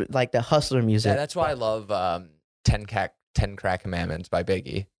 like the hustler Yeah, music. that's why I love 10 Crack Commandments by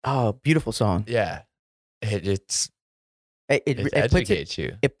Biggie. Oh, beautiful song. Yeah, it's It it puts it educates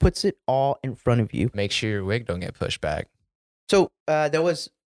you. it puts it all in front of you. Make sure your wig don't get pushed back. So there was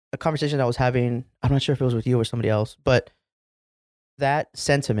a conversation I was having. I'm not sure if it was with you or somebody else, but that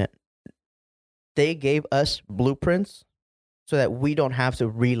sentiment, they gave us blueprints so that we don't have to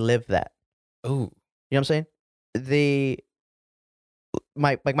relive that. Ooh, You know what I'm saying? They,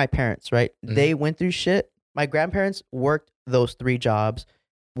 my parents, right? Mhm. They went through shit. My grandparents worked those 3 jobs,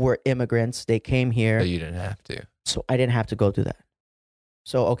 were immigrants. They came here, but you didn't have to. so I didn't have to go through that.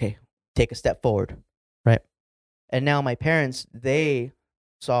 So okay, take a step forward, right? And now my parents, they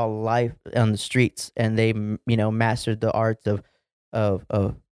saw life on the streets, and they mastered the arts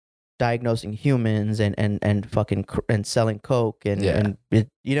of diagnosing humans and fucking and selling coke Yeah.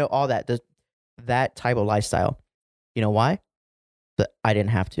 and all that that type of lifestyle. You know why? But I didn't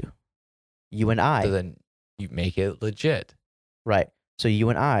have to. You and I, So then you make it legit. right? So you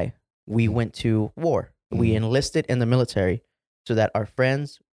and I, we went to war. We Mhm. enlisted in the military so that our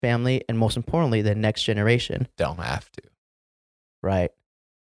friends, family, and most importantly, the next generation. Don't have to. Right.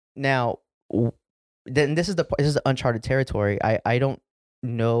 Now, then this is the uncharted territory. I don't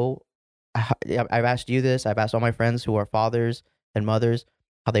know. I've asked you this. I've asked all my friends who are fathers and mothers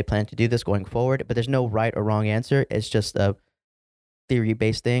how they plan to do this going forward. But there's no right or wrong answer. It's just a theory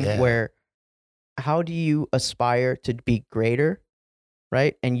based thing Yeah. where how do you aspire to be greater,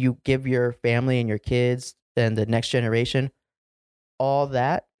 right? And you give your family and your kids and the next generation all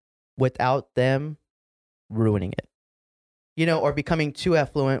that without them ruining it. Or becoming too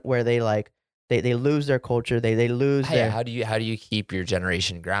affluent where they they lose their culture, they lose Hey, their how do you keep your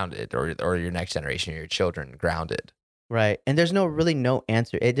generation grounded or your next generation, your children grounded? right. And there's really no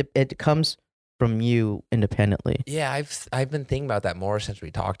answer. It comes from you independently. Yeah, I've been thinking about that more since we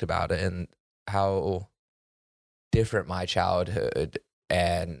talked about it and how different my childhood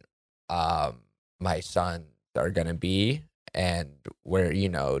and my son are gonna be, and where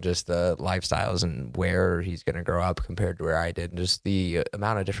just the lifestyles and where he's gonna grow up compared to where I did, and just the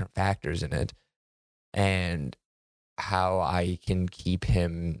amount of different factors in it, and how I can keep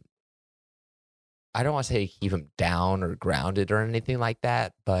him. I don't want to say keep him down or grounded or anything like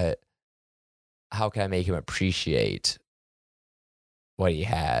that, but how can I make him appreciate what he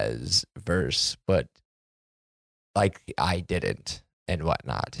has versus but like I didn't and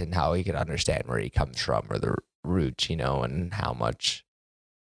whatnot, and how he could understand where he comes from or the roots, and how much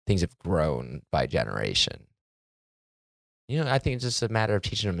things have grown by generation. I think it's just a matter of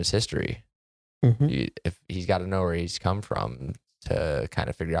teaching him his history. Mhm. If he's got to know where he's come from to kind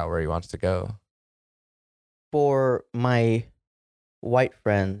of figure out where he wants to go. For my white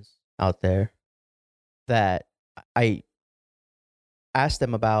friends out there that I asked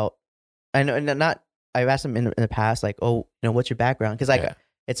them about, I know, and not I've asked them in the past, like, oh, what's your background? Because Yeah.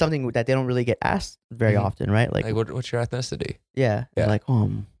 it's something that they don't really get asked very Mhm. often, right? Like, What's your ethnicity? yeah, they're Yeah. like, oh,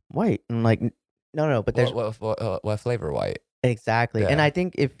 I'm white. And I'm like, no, but there's What flavor white? exactly. And Yeah. I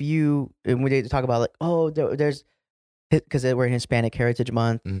think and we need to talk about like, oh, there's because we're in Hispanic Heritage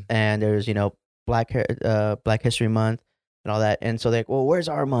Month, Mhm. and there's Black History Month and all that, and so they're like, well, where's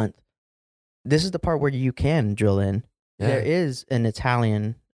our month? This is the part where you can drill in. There Yeah. is an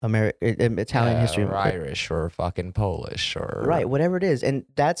Italian history, or Irish or fucking Polish or right? Whatever it is, and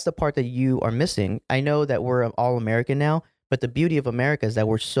that's the part that you are missing. I know that we're all American now, but the beauty of America is that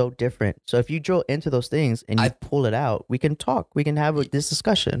we're so different. So if you drill into those things and you pull it out, we can talk. We can have this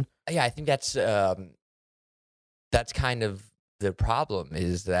discussion. Yeah, I think that's kind of the problem,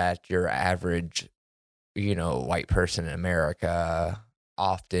 is that your average, white person in America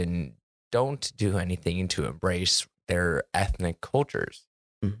often don't do anything to embrace their ethnic cultures.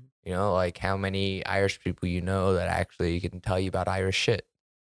 Mhm. You know, like how many Irish people you know that actually can tell you about Irish shit?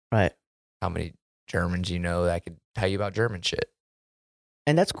 Right. How many Germans you know that can tell you about German shit?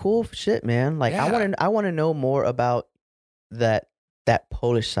 And that's cool shit, man. Like Yeah. I want to know more about that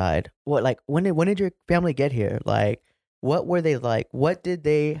Polish side. What like when did your family get here? Like what were they like? What did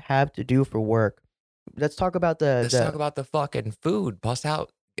they have to do for work? Let's talk about Let's talk about the fucking food. Bust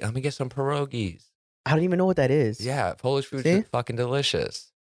out. Let me get some pierogies. I don't even know what that is. Yeah, Polish food's See? fucking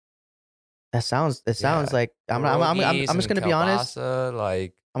delicious. It sounds Yeah, like pierogies I'm just and gonna be honest. kielbasa,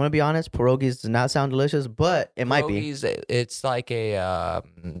 like I'm gonna be honest. Pierogies does not sound delicious, but it might be. pierogies. It's like a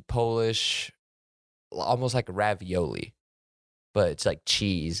Polish, almost like a ravioli, but it's like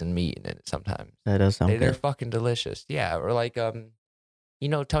cheese and meat in it. Sometimes That does sound they're good. fucking delicious. Yeah, or like you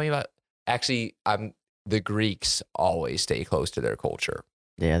know, tell me about. Actually, the Greeks always stay close to their culture.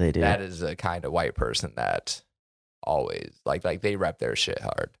 Yeah, they do. That is a kind of white person that always like they rep their shit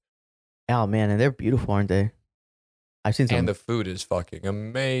hard. Oh man, and they're beautiful, aren't they? I've And the food is fucking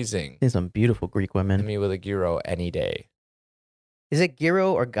amazing. seen some beautiful Greek Hit women. me with a gyro any day. Is it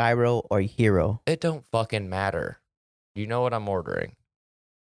gyro or gyro or hero? It don't fucking matter. You know what I'm ordering.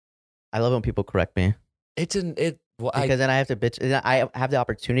 I love when people correct me because then I have to bitch. I have the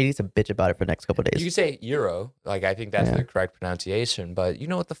opportunity to bitch about it for the next couple of you days. can say gyro. Like I think that's Yeah. the correct pronunciation, but you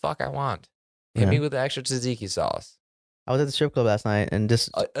know what the fuck I want. Hit me with the extra tzatziki sauce. I was at the strip club last night and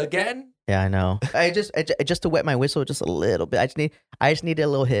just Again? yeah, I know. I just to wet my whistle just a little bit. I just needed a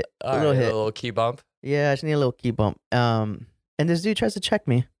little hit, All right, a little key bump. Yeah, I just need a little key bump. And this dude tries to check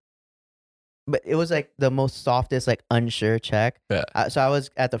me, but it was like the most softest, like unsure check. Yeah. So I was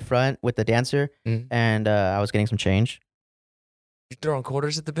at the front with the dancer, Mhm. and I was getting some change. You throwing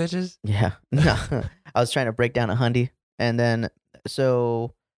quarters at the bitches? Yeah, no, I was trying to break down a hundy, and then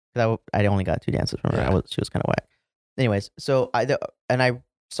so 'cause I only got 2 dances from her. Yeah. She was kind of whack. Anyways, so I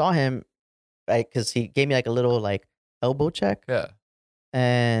saw him, like, because he gave me like a little like elbow check, Yeah.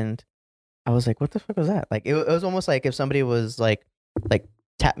 and I was like, "What the fuck was that?" Like, it was almost like if somebody was like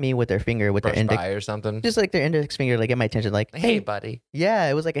tap me with their finger with Brush their index, by or something. just like their index finger, like get my attention, like, Hey, buddy. yeah,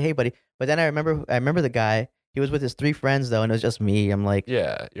 it was like a hey, buddy. But then I remember the guy. He was with his 3 friends though, and it was just me. I'm like,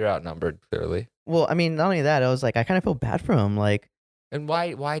 Yeah, you're outnumbered clearly. well, I mean, not only that, I was like, I kind of feel bad for him, like, And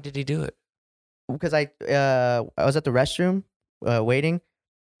why did he do it? because I was at the restroom waiting.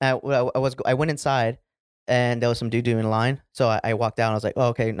 I went inside, and there was some dude doing a line. So I walked down. I was like, oh,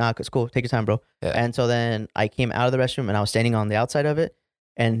 okay, nah, it's cool. Take your time, bro. Yeah. And so then I came out of the restroom, and I was standing on the outside of it.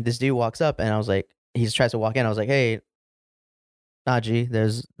 And this dude walks up, and I was like, he just tries to walk in. I was like, hey, nah, G,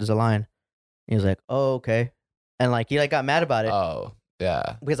 there's a line. He was like, oh, okay. And like he like got mad about it Oh,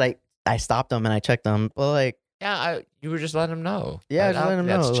 yeah. because I stopped him and I checked him. Well, like, Yeah, you were just letting him know. Yeah, Like, just letting him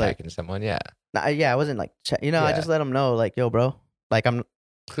that's know, like- checking someone, yeah. I wasn't like, I Yeah. just let him know, like, yo, bro, like I'm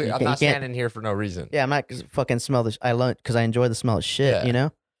Clear, You I'm can't- not you can't- standing here for no reason. Yeah, I'm not gonna fucking smell the. I learned because I enjoy the smell of shit. Yeah. You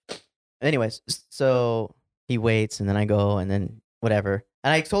know. Anyways, so he waits, and then I go, and then whatever,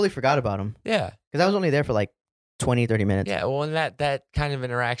 and I totally forgot about him Yeah. because I was only there for like 20, 30 minutes. Yeah. Well, and that kind of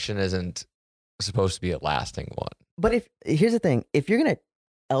interaction isn't supposed to be a lasting one. But here's the thing, if you're gonna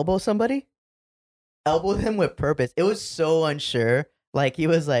elbow somebody, elbow them with purpose. It was so unsure. Like he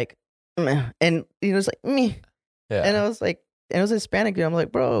was like, "Meh," and he was like me, Yeah. and I was like, and it was a Hispanic dude. I'm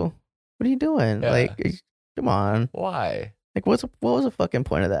like, bro, what are you doing? Yeah. Like, come on. Why? Like, what was the fucking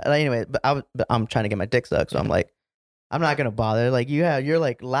point of that? Like, anyway, but I'm trying to get my dick sucked, so I'm like, I'm not gonna bother. Like, you're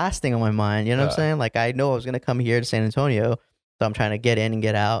like last thing on my mind. You know what I'm Yeah. saying? Like, I know I was gonna come here to San Antonio, so I'm trying to get in and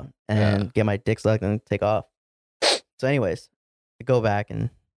get out and Yeah. get my dick sucked and take off. So, anyways, I go back and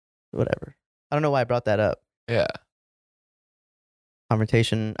whatever. I don't know why I brought that up. Yeah.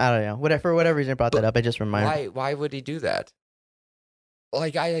 Confrontation. I don't know. Whatever. For whatever reason, I brought that up. I just reminded. Why would he do that?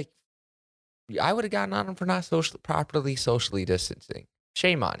 Like I would have gotten on him for not properly socially distancing.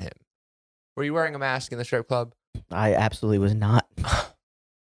 Shame on him. Were you wearing a mask in the strip club? I absolutely was not.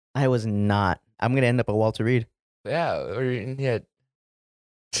 I was not. I'm gonna end up at Walter Reed. Yeah, or you had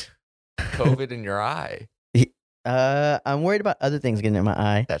COVID in your eye. I'm worried about other things getting in my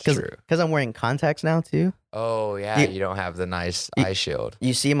eye. That's true. Because I'm wearing contacts now too. Oh yeah, You- you don't have the nice you- eye shield.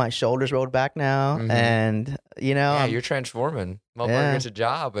 You see my shoulders rolled back now, Mhm. and you know, Yeah, you're transforming. Motherfucker Yeah. gets a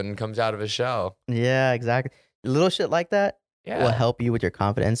job and comes out of his shell. yeah, exactly. Little shit like that Yeah. will help you with your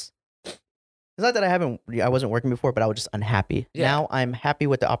confidence. It's not that I wasn't working before, but I was just unhappy. Yeah. Now I'm happy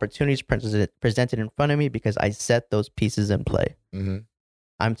with the opportunities presented in front of me because I set those pieces in play. Mm-hmm.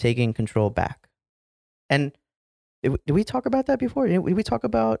 I'm taking control back. And did we talk about that before? Did we talk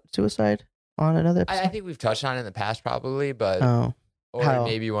about suicide on another episode? I think we've touched on it in the past probably, but Oh, Or how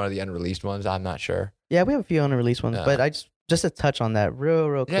maybe one of the unreleased ones. I'm not sure. yeah, we have a few unreleased ones, but Uh, I just to touch on that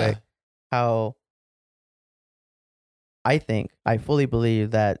real yeah. quick, how I fully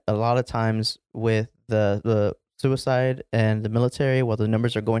believe that a lot of times with the suicide and the military, while the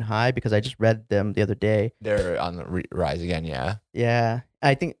numbers are going high, because I just read them the other day. They're on the rise again. Yeah. Yeah,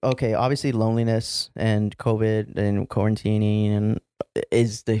 I think okay, obviously loneliness and COVID and quarantining and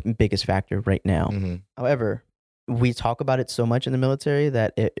is the biggest factor right now. hmm However, we talk about it so much in the military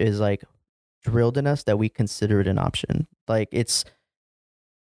that it is like drilled in us that we consider it an option. Like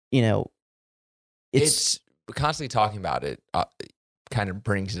you know, It's constantly talking about it. Kind of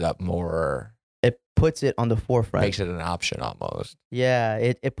brings it up more, it puts it on the forefront. makes it an option almost. Yeah,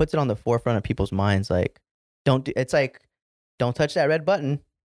 it puts it on the forefront of people's minds. Like, it's like, don't touch that red button.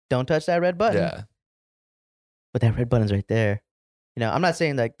 Don't touch that red button. Yeah. But that red button's right there. I'm not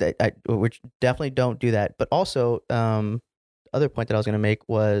saying like that. We definitely don't do that. But also, other point that I was gonna make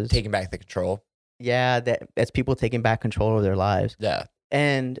was Taking back the control. yeah, that's people taking back control of their lives, Yeah.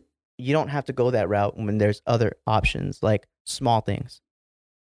 and you don't have to go that route when there's other options like small things,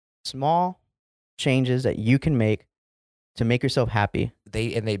 small changes that you can make to make yourself happy.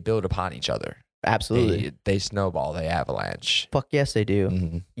 They build upon each other. Absolutely. They snowball. They avalanche. Fuck yes, they do.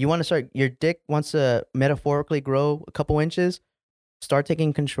 hmm You want to start, your dick wants to metaphorically grow a couple inches. Start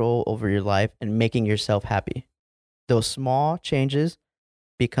taking control over your life and making yourself happy. Those small changes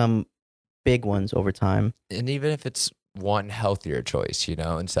become big ones over time. And even if it's one healthier choice,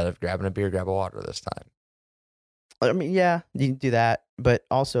 instead of grabbing a beer, grab a water this time. I mean, yeah, you can do that, but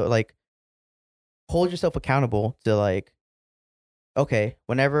also like hold yourself accountable to like, okay,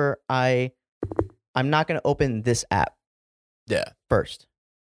 whenever I'm not going to open this app Yeah. first,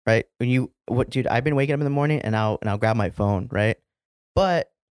 right? Dude, I've been waking up in the morning and I'll grab my phone, right?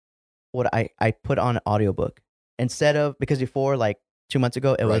 But what I put on an audiobook instead of, because before like 2 months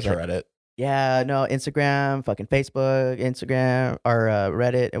ago it was like, Reddit. yeah, no, Instagram, fucking Facebook, Instagram or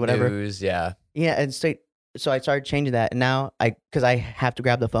Reddit or whatever. News, yeah. Yeah, and so I started changing that, and now because I have to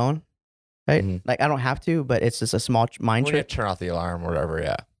grab the phone, right? Mhm. Like I don't have to, but it's just a small mind When you trick. turn off the alarm or whatever,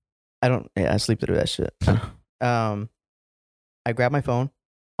 yeah. I sleep through that shit. I grab my phone,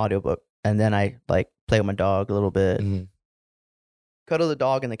 audiobook, and then I like play with my dog a little bit, Mhm. cuddle the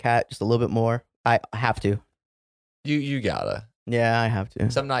dog and the cat just a little bit more. I have to. You gotta. Yeah, I have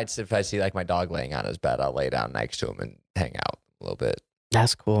to. Some nights, if I see like my dog laying on his bed, I'll lay down next to him and hang out a little bit.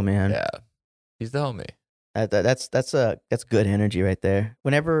 That's cool, man. Yeah. He's the homie. That's good energy right there.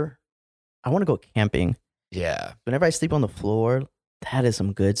 Whenever I want to go camping, Yeah. whenever I sleep on the floor, that is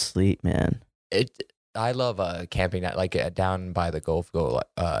some good sleep, man. I love camping at like down by the Gulf,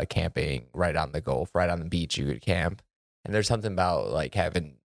 camping right on the Gulf, right on the beach. You could camp, and there's something about like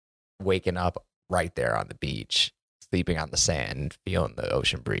waking up right there on the beach, sleeping on the sand, feeling the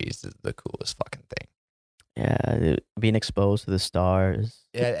ocean breeze is the coolest fucking thing. Yeah, being exposed to the stars.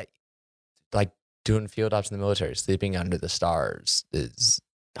 Yeah, like doing field ops in the military, sleeping under the stars is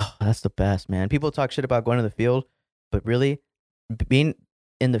Oh, that's the best, man. People talk shit about going to the field, but really being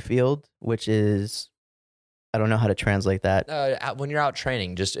in the field, which is, I don't know how to translate that. when you're out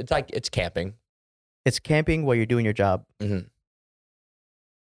training. Just it's camping. It's camping while you're doing your job. Mhm.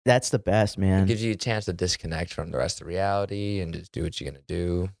 That's the best, It man. gives you a chance to disconnect from the rest of reality and just do what you're gonna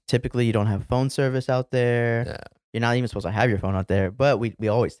do. Typically, you don't have phone service out there. Yeah. You're not even supposed to have your phone out there, but we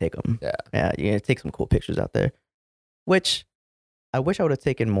always take them. Yeah. Yeah, you take some cool pictures out there, which I wish I would have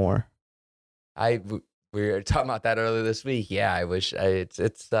taken more. We were talking about that earlier this week. Yeah, I wish we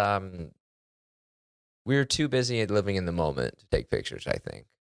were too busy living in the moment to take pictures, I think.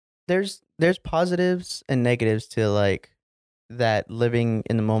 There's positives and negatives to like that living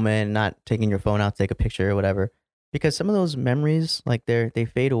in the moment, not taking your phone out to take a picture or whatever. Because some of those memories, like they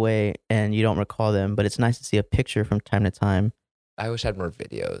fade away and you don't recall them, but it's nice to see a picture from time to time. I wish I had more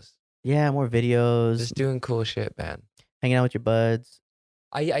videos. Yeah, more videos, Just doing cool shit, man. hanging out with your buds.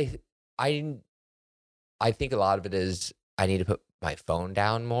 I think a lot of it is I need to put my phone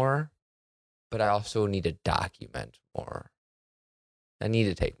down more, but I also need to document more. I need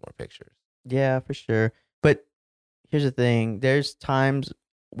to take more pictures. Yeah, for sure. But here's the thing. There's times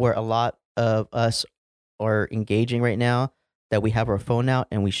where a lot of us are engaging right now that we have our phone out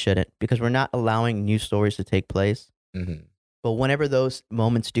and we shouldn't, because we're not allowing new stories to take place. Mm-hmm. But whenever those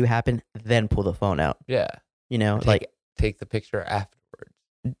moments do happen, then pull the phone out. Yeah. Like Take the picture afterwards.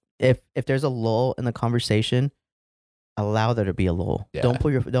 if there's a lull in the conversation, allow there to be a lull. Yeah.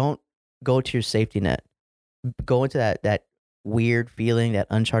 Don't go to your safety net. Go into that weird feeling, that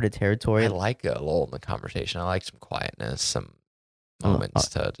uncharted territory. I like a lull in the conversation. I like some quietness, some Oh, moments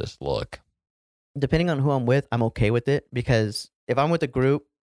to just look. Depending on who I'm with, I'm okay with it, because if I'm with a group,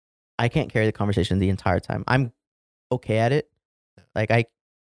 I can't carry the conversation the entire time. I'm okay at it, like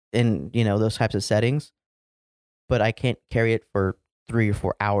in those types of settings, but I can't carry it for 3 or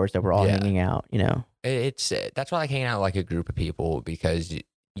 4 hours that we're all Yeah. hanging out. It's that's why I like hanging out with, like, a group of people, because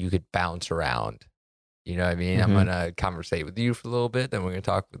you could bounce around. You know what I mean? I'm Mhm. gonna conversate with you for a little bit, then we're gonna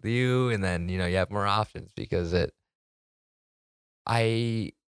talk with you, and then you have more options, because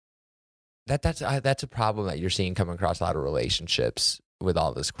I that's a problem that you're seeing come across a lot of relationships with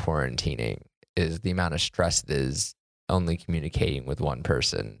all this quarantining, is the amount of stress it is only communicating with one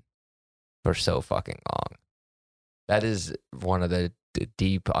person for so fucking long. That is one of the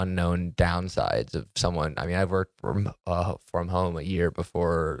deep unknown downsides of someone. I mean, I've worked from home a year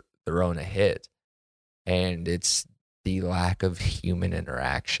before the Rona hit, and it's the lack of human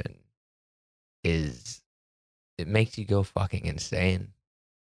interaction it makes you go fucking insane.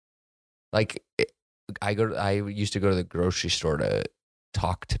 Like, I used to go to the grocery store to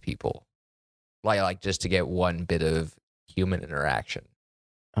talk to people, like just to get one bit of human interaction.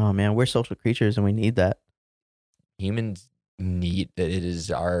 Oh man, we're social creatures and we need that. Humans need that. It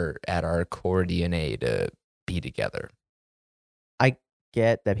is at our core DNA to be together. I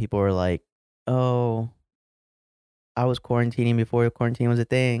get that people are like, "Oh, I was quarantining before quarantine was a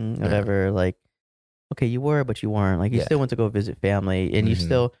thing," Yeah. whatever. Like, okay, you were, but you weren't. Like, you Yeah. still went to go visit family, and you Mhm.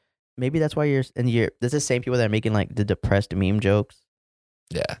 still maybe that's why you're. There's the same people that are making like the depressed meme jokes.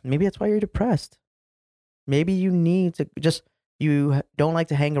 Yeah. Maybe that's why you're depressed. Maybe you need to just don't like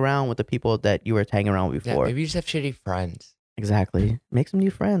to hang around with the people that you were hanging around with Yeah. before. Maybe you just have shitty friends. Exactly. Make some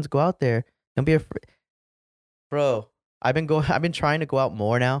new friends. Go out there. Don't be afraid, bro. I've been trying to go out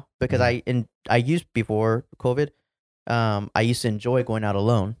more now because Mhm. I used before COVID. I used to enjoy going out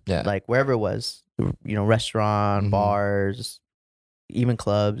alone, Yeah. like wherever it was, restaurant, Mhm. bars, even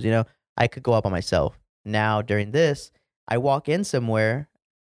clubs. I could go out by myself. Now during this, I walk in somewhere,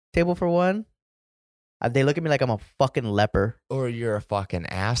 table for one. They look at me like I'm a fucking leper. Or you're a fucking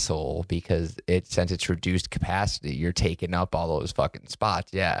asshole because since it's reduced capacity, you're taking up all those fucking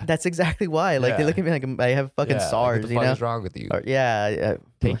spots. Yeah. That's exactly why. Like they Yeah. look at me like I have fucking Yeah. Like, what the SARS. fuck is wrong with you? Or yeah,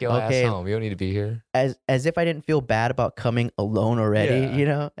 Take your ass okay. home. You don't need to be here. As if I didn't feel bad about coming alone already.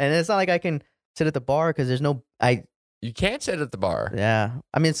 Yeah. And it's not like I can sit at the bar because there's no You can't sit at the bar. Yeah,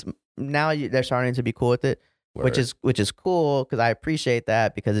 I mean, now they're starting to be cool with it, which Word. is cool because I appreciate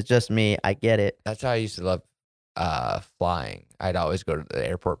that because it's just me. I get it. That's how I used to love flying. I'd always go to the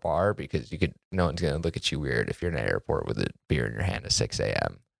airport bar because no one's gonna look at you weird if you're in an airport with a beer in your hand at 6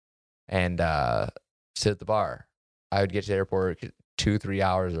 a.m. and sit at the bar. I would get to the airport 2-3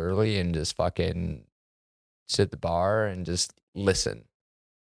 hours early and just fucking sit at the bar and just listen,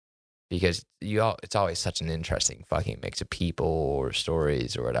 because it's always such an interesting fucking mix of people or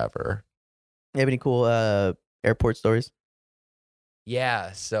stories or whatever. You have any cool airport stories?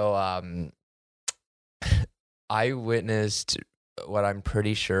 Yeah, so I witnessed what I'm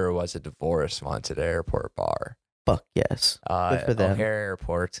pretty sure was a divorce once at an airport bar. Fuck yes, good for them. O'Hare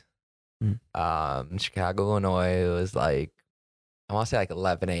Airport, Mm. Chicago, Illinois. It was like, I want to say like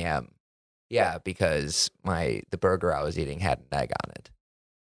 11 a.m. Yeah, because the burger I was eating had an egg on it,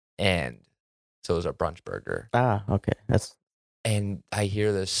 and so it was a brunch burger. Ah, okay, that's And I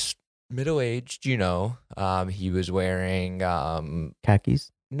hear this middle-aged, he was wearing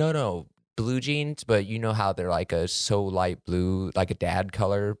khakis. no, blue jeans, but you know how they're like a so light blue, like a dad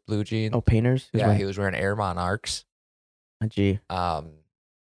color blue jeans. Oh, painters. Yeah, he was wearing Air Monarchs. Gee, I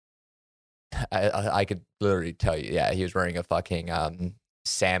could literally tell you, yeah, he was wearing a fucking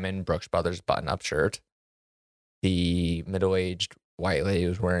salmon Brooks Brothers button-up shirt. The middle-aged white lady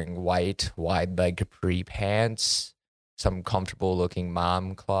was wearing white wide-leg capri pants, some comfortable-looking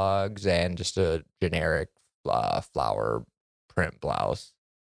mom clogs, and just a generic flower print blouse.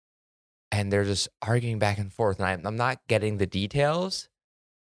 And they're just arguing back and forth, and I'm not getting the details,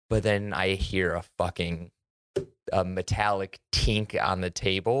 but then I hear a fucking metallic tink on the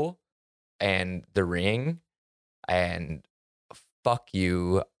table and the ring, and fuck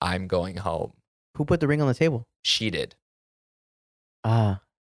you, I'm going home. who put the ring on the table? She did. Ah,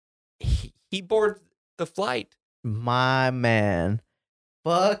 He boarded the flight. my man.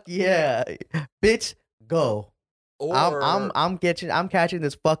 Fuck yeah, bitch, go. Or I'm catching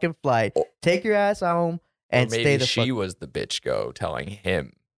this fucking flight. Or- Take your ass home and maybe stay the she fuck. was the bitch go telling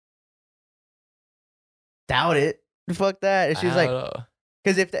him. Doubt it. Fuck that. And she was I like, don't know.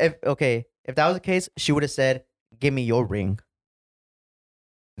 because if that was the case, she would have said, "Give me your ring."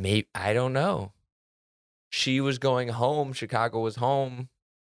 Maybe, I don't know. She was going home. Chicago was home,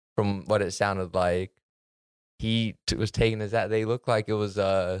 from what it sounded like. He was taking his that. They looked like it was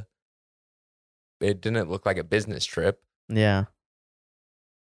it didn't look like a business trip. Yeah.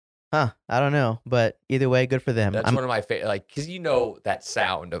 Huh? I don't know, but either way, good for them. That's one of my favorite, like, because you know that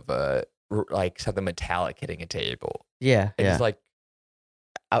sound of like something metallic hitting a table. Yeah, And yeah. it's like,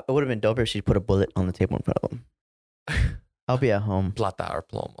 It would have been doper if she put a bullet on the table in front of him. I'll be at home. plata or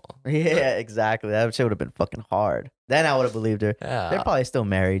plomo. Yeah, exactly. That shit would have been fucking hard. Then I would have believed her. They're Yeah. probably still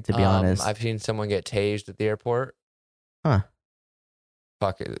married, to be honest. I've seen someone get tased at the airport. Huh?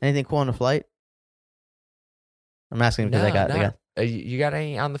 Fuck it. Anything cool on the flight? I'm asking because I got You got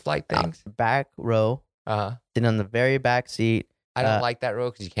any on the flight things? back row, sitting on the very back seat. I don't like that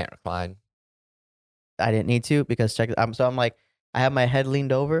row because you can't recline. I didn't need to because I'm like, I have my head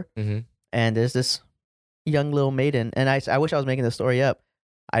leaned over, and there's this young little maiden, and I wish I was making the story up.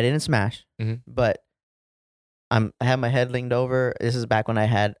 I didn't smash, but I have my head leaned over. This is back when I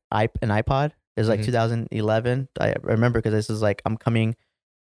had an iPod. It was like 2011. I remember because this is like I'm coming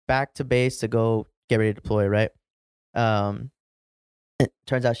back to base to go get ready to deploy, right? It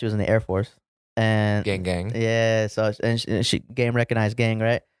turns out she was in the Air Force, and Gang. yeah. So she game recognized gang,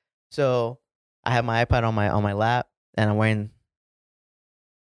 right? So I have my iPod on my lap, and I'm wearing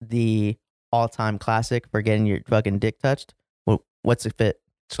the all-time classic for getting your fucking dick touched. What's it fit?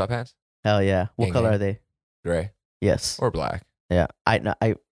 Sweatpants? Hell yeah! What Gang color gang. are they? Gray Yes. or black? Yeah.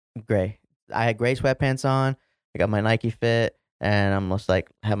 I gray. I had gray sweatpants on. I got my Nike fit, and I'm just like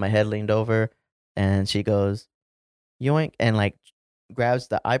have my head leaned over, and she goes, yoink, and like grabs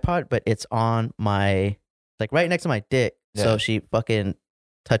the iPod, but it's on my like right next to my dick. Yeah. So she fucking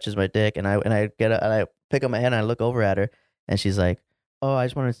touches my dick, and I get up and I pick up my head and I look over at her, and she's like, "Oh, I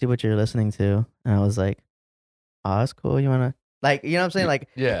just wanted to see what you're listening to," and I was like, "Oh, that's cool. You wanna like, you know what I'm saying?" Like,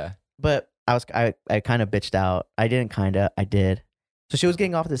 Yeah. but I kind of bitched out. I did. So she was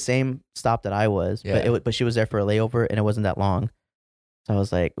getting off the same stop that I was, but she was there for a layover and it wasn't that long. So I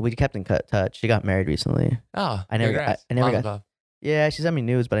was like, we kept in touch. She got married recently. Oh, I never Mazel got. tov. Yeah, she sent me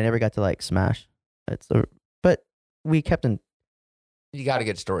news, but I never got to like smash. But we kept in. You got a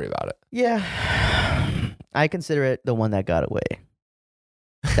good story about it. Yeah, I consider it the one that got away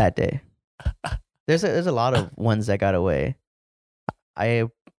that day. There's a lot of ones that got away. I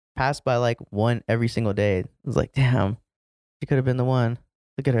passed by like one every single day. I was like, damn, she could have been the one.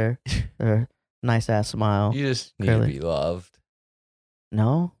 Look at her, her nice ass smile. You just need Curly. to be loved.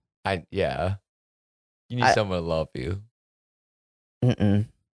 No, Yeah. You need someone to love you.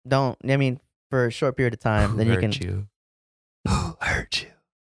 don't. I mean, for a short period of time, then you can. Who hurt you?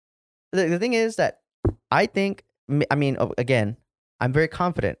 The thing is that I think. I mean, again, I'm very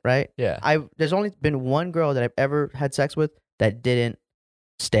confident, right? Yeah. There's only been one girl that I've ever had sex with that didn't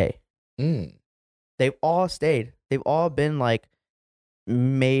stay. They've all stayed. They've all been like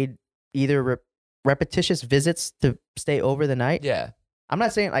made either repetitious visits to stay over the night. Yeah. I'm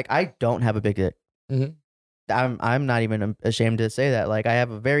not saying like I don't have a big dick. I'm not even ashamed to say that. Like I have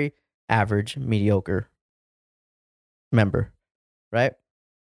a very average, mediocre member, right?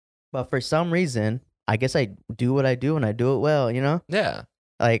 But for some reason, I guess I do what I do and I do it well. You know? Yeah.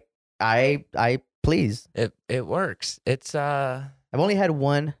 Like I please. It works. It's I've only had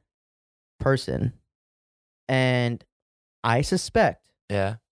one person, and I suspect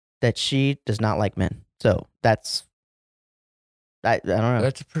that she does not like men. So that's I don't know.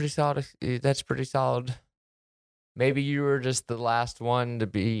 That's pretty solid. Maybe you were just the last one to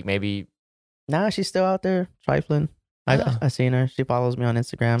be. Maybe. Nah, she's still out there trifling. I seen her. She follows me on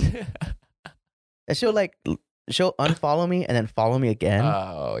Instagram, and she'll unfollow me and then follow me again.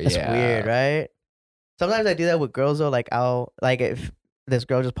 Oh yeah, that's weird, right? Sometimes I do that with girls though. Like I'll like if this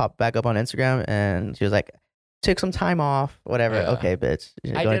girl just popped back up on Instagram and she was like, took some time off, whatever. Yeah. Okay, bitch.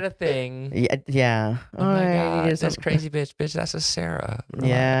 I did a thing. Yeah. Oh my god, that's crazy, bitch. That's a Sarah.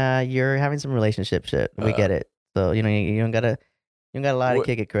 Yeah, you're having some relationship shit. We get it. So you don't gotta lie to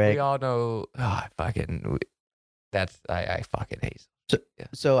kick it, Craig. We all know. Oh, I fucking hate.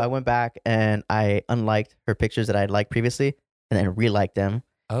 So I went back and I unliked her pictures that I had liked previously, and then reliked them.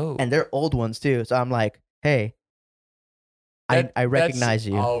 Oh, and they're old ones too. So I'm like, hey, I recognize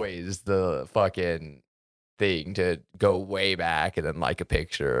you. Always the fucking thing to go way back and then like a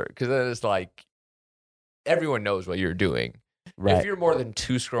picture, because then it's like everyone knows what you're doing. Right. If you're more than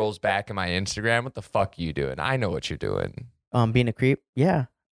 2 scrolls back in my Instagram, what the fuck are you doing? I know what you're doing. Being a creep. Yeah,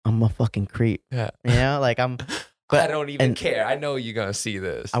 I'm a fucking creep. Yeah, you know, like I'm. But I don't even care. I know you're gonna see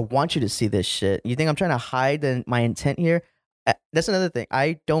this. I want you to see this shit. You think I'm trying to hide my intent here? That's another thing.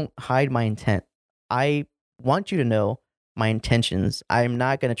 I don't hide my intent. I want you to know my intentions. I'm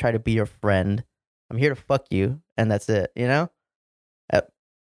not gonna try to be your friend. I'm here to fuck you, and that's it. You know.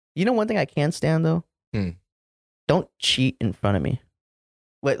 You know one thing I can't stand though. Don't cheat in front of me.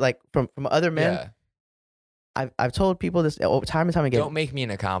 Like from other men. I've told people this time and time again. Don't make me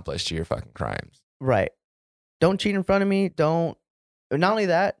an accomplice to your fucking crimes. Right. Don't cheat in front of me. Don't. Not only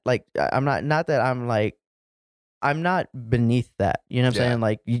that, like I'm not that I'm like I'm not beneath that. You know what I'm Yeah. saying?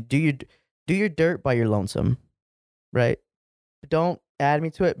 Like you do your dirt by your lonesome, right? Don't add me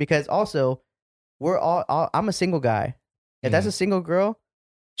to it because also we're all I'm a single guy. If that's a single girl,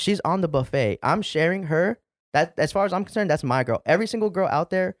 she's on the buffet. I'm sharing her. That as far as I'm concerned, that's my girl. Every single girl out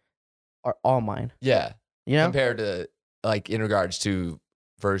there are all mine. Yeah. You know? Compared to like in regards to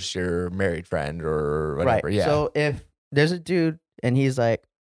versus your married friend or whatever. Right. Yeah. So if there's a dude and he's like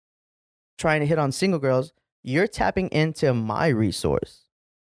trying to hit on single girls, you're tapping into my resource.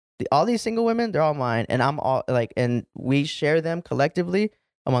 All these single women, they're all mine, and I'm all like, and we share them collectively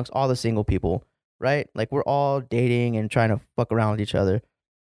amongst all the single people, right? Like we're all dating and trying to fuck around with each other.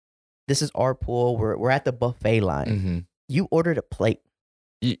 This is our pool. We're at the buffet line. Mm-hmm. You ordered a plate.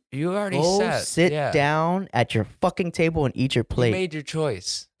 You already Go said. sit Yeah. down at your fucking table and eat your plate. You made your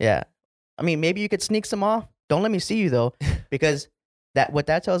choice. Yeah. I mean, maybe you could sneak some off. Don't let me see you though, because what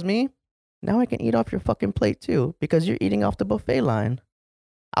that tells me, now I can eat off your fucking plate too, because you're eating off the buffet line.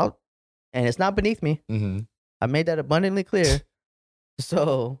 And it's not beneath me. Mm-hmm. I made that abundantly clear.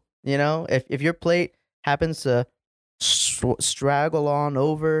 So, you know, if your plate happens to straggle on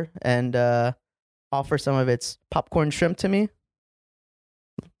over and offer some of its popcorn shrimp to me,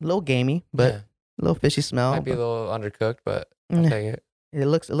 a little gamey, but Yeah. a little fishy smell. Might be a but little undercooked, but I'll Yeah. take it. it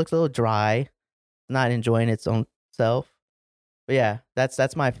looks a little dry, not enjoying its own self. But yeah,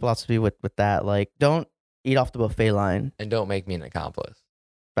 that's my philosophy with that. Like, don't eat off the buffet line. And don't make me an accomplice.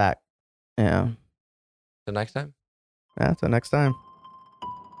 Back. Yeah. The next time? Yeah. Till next time.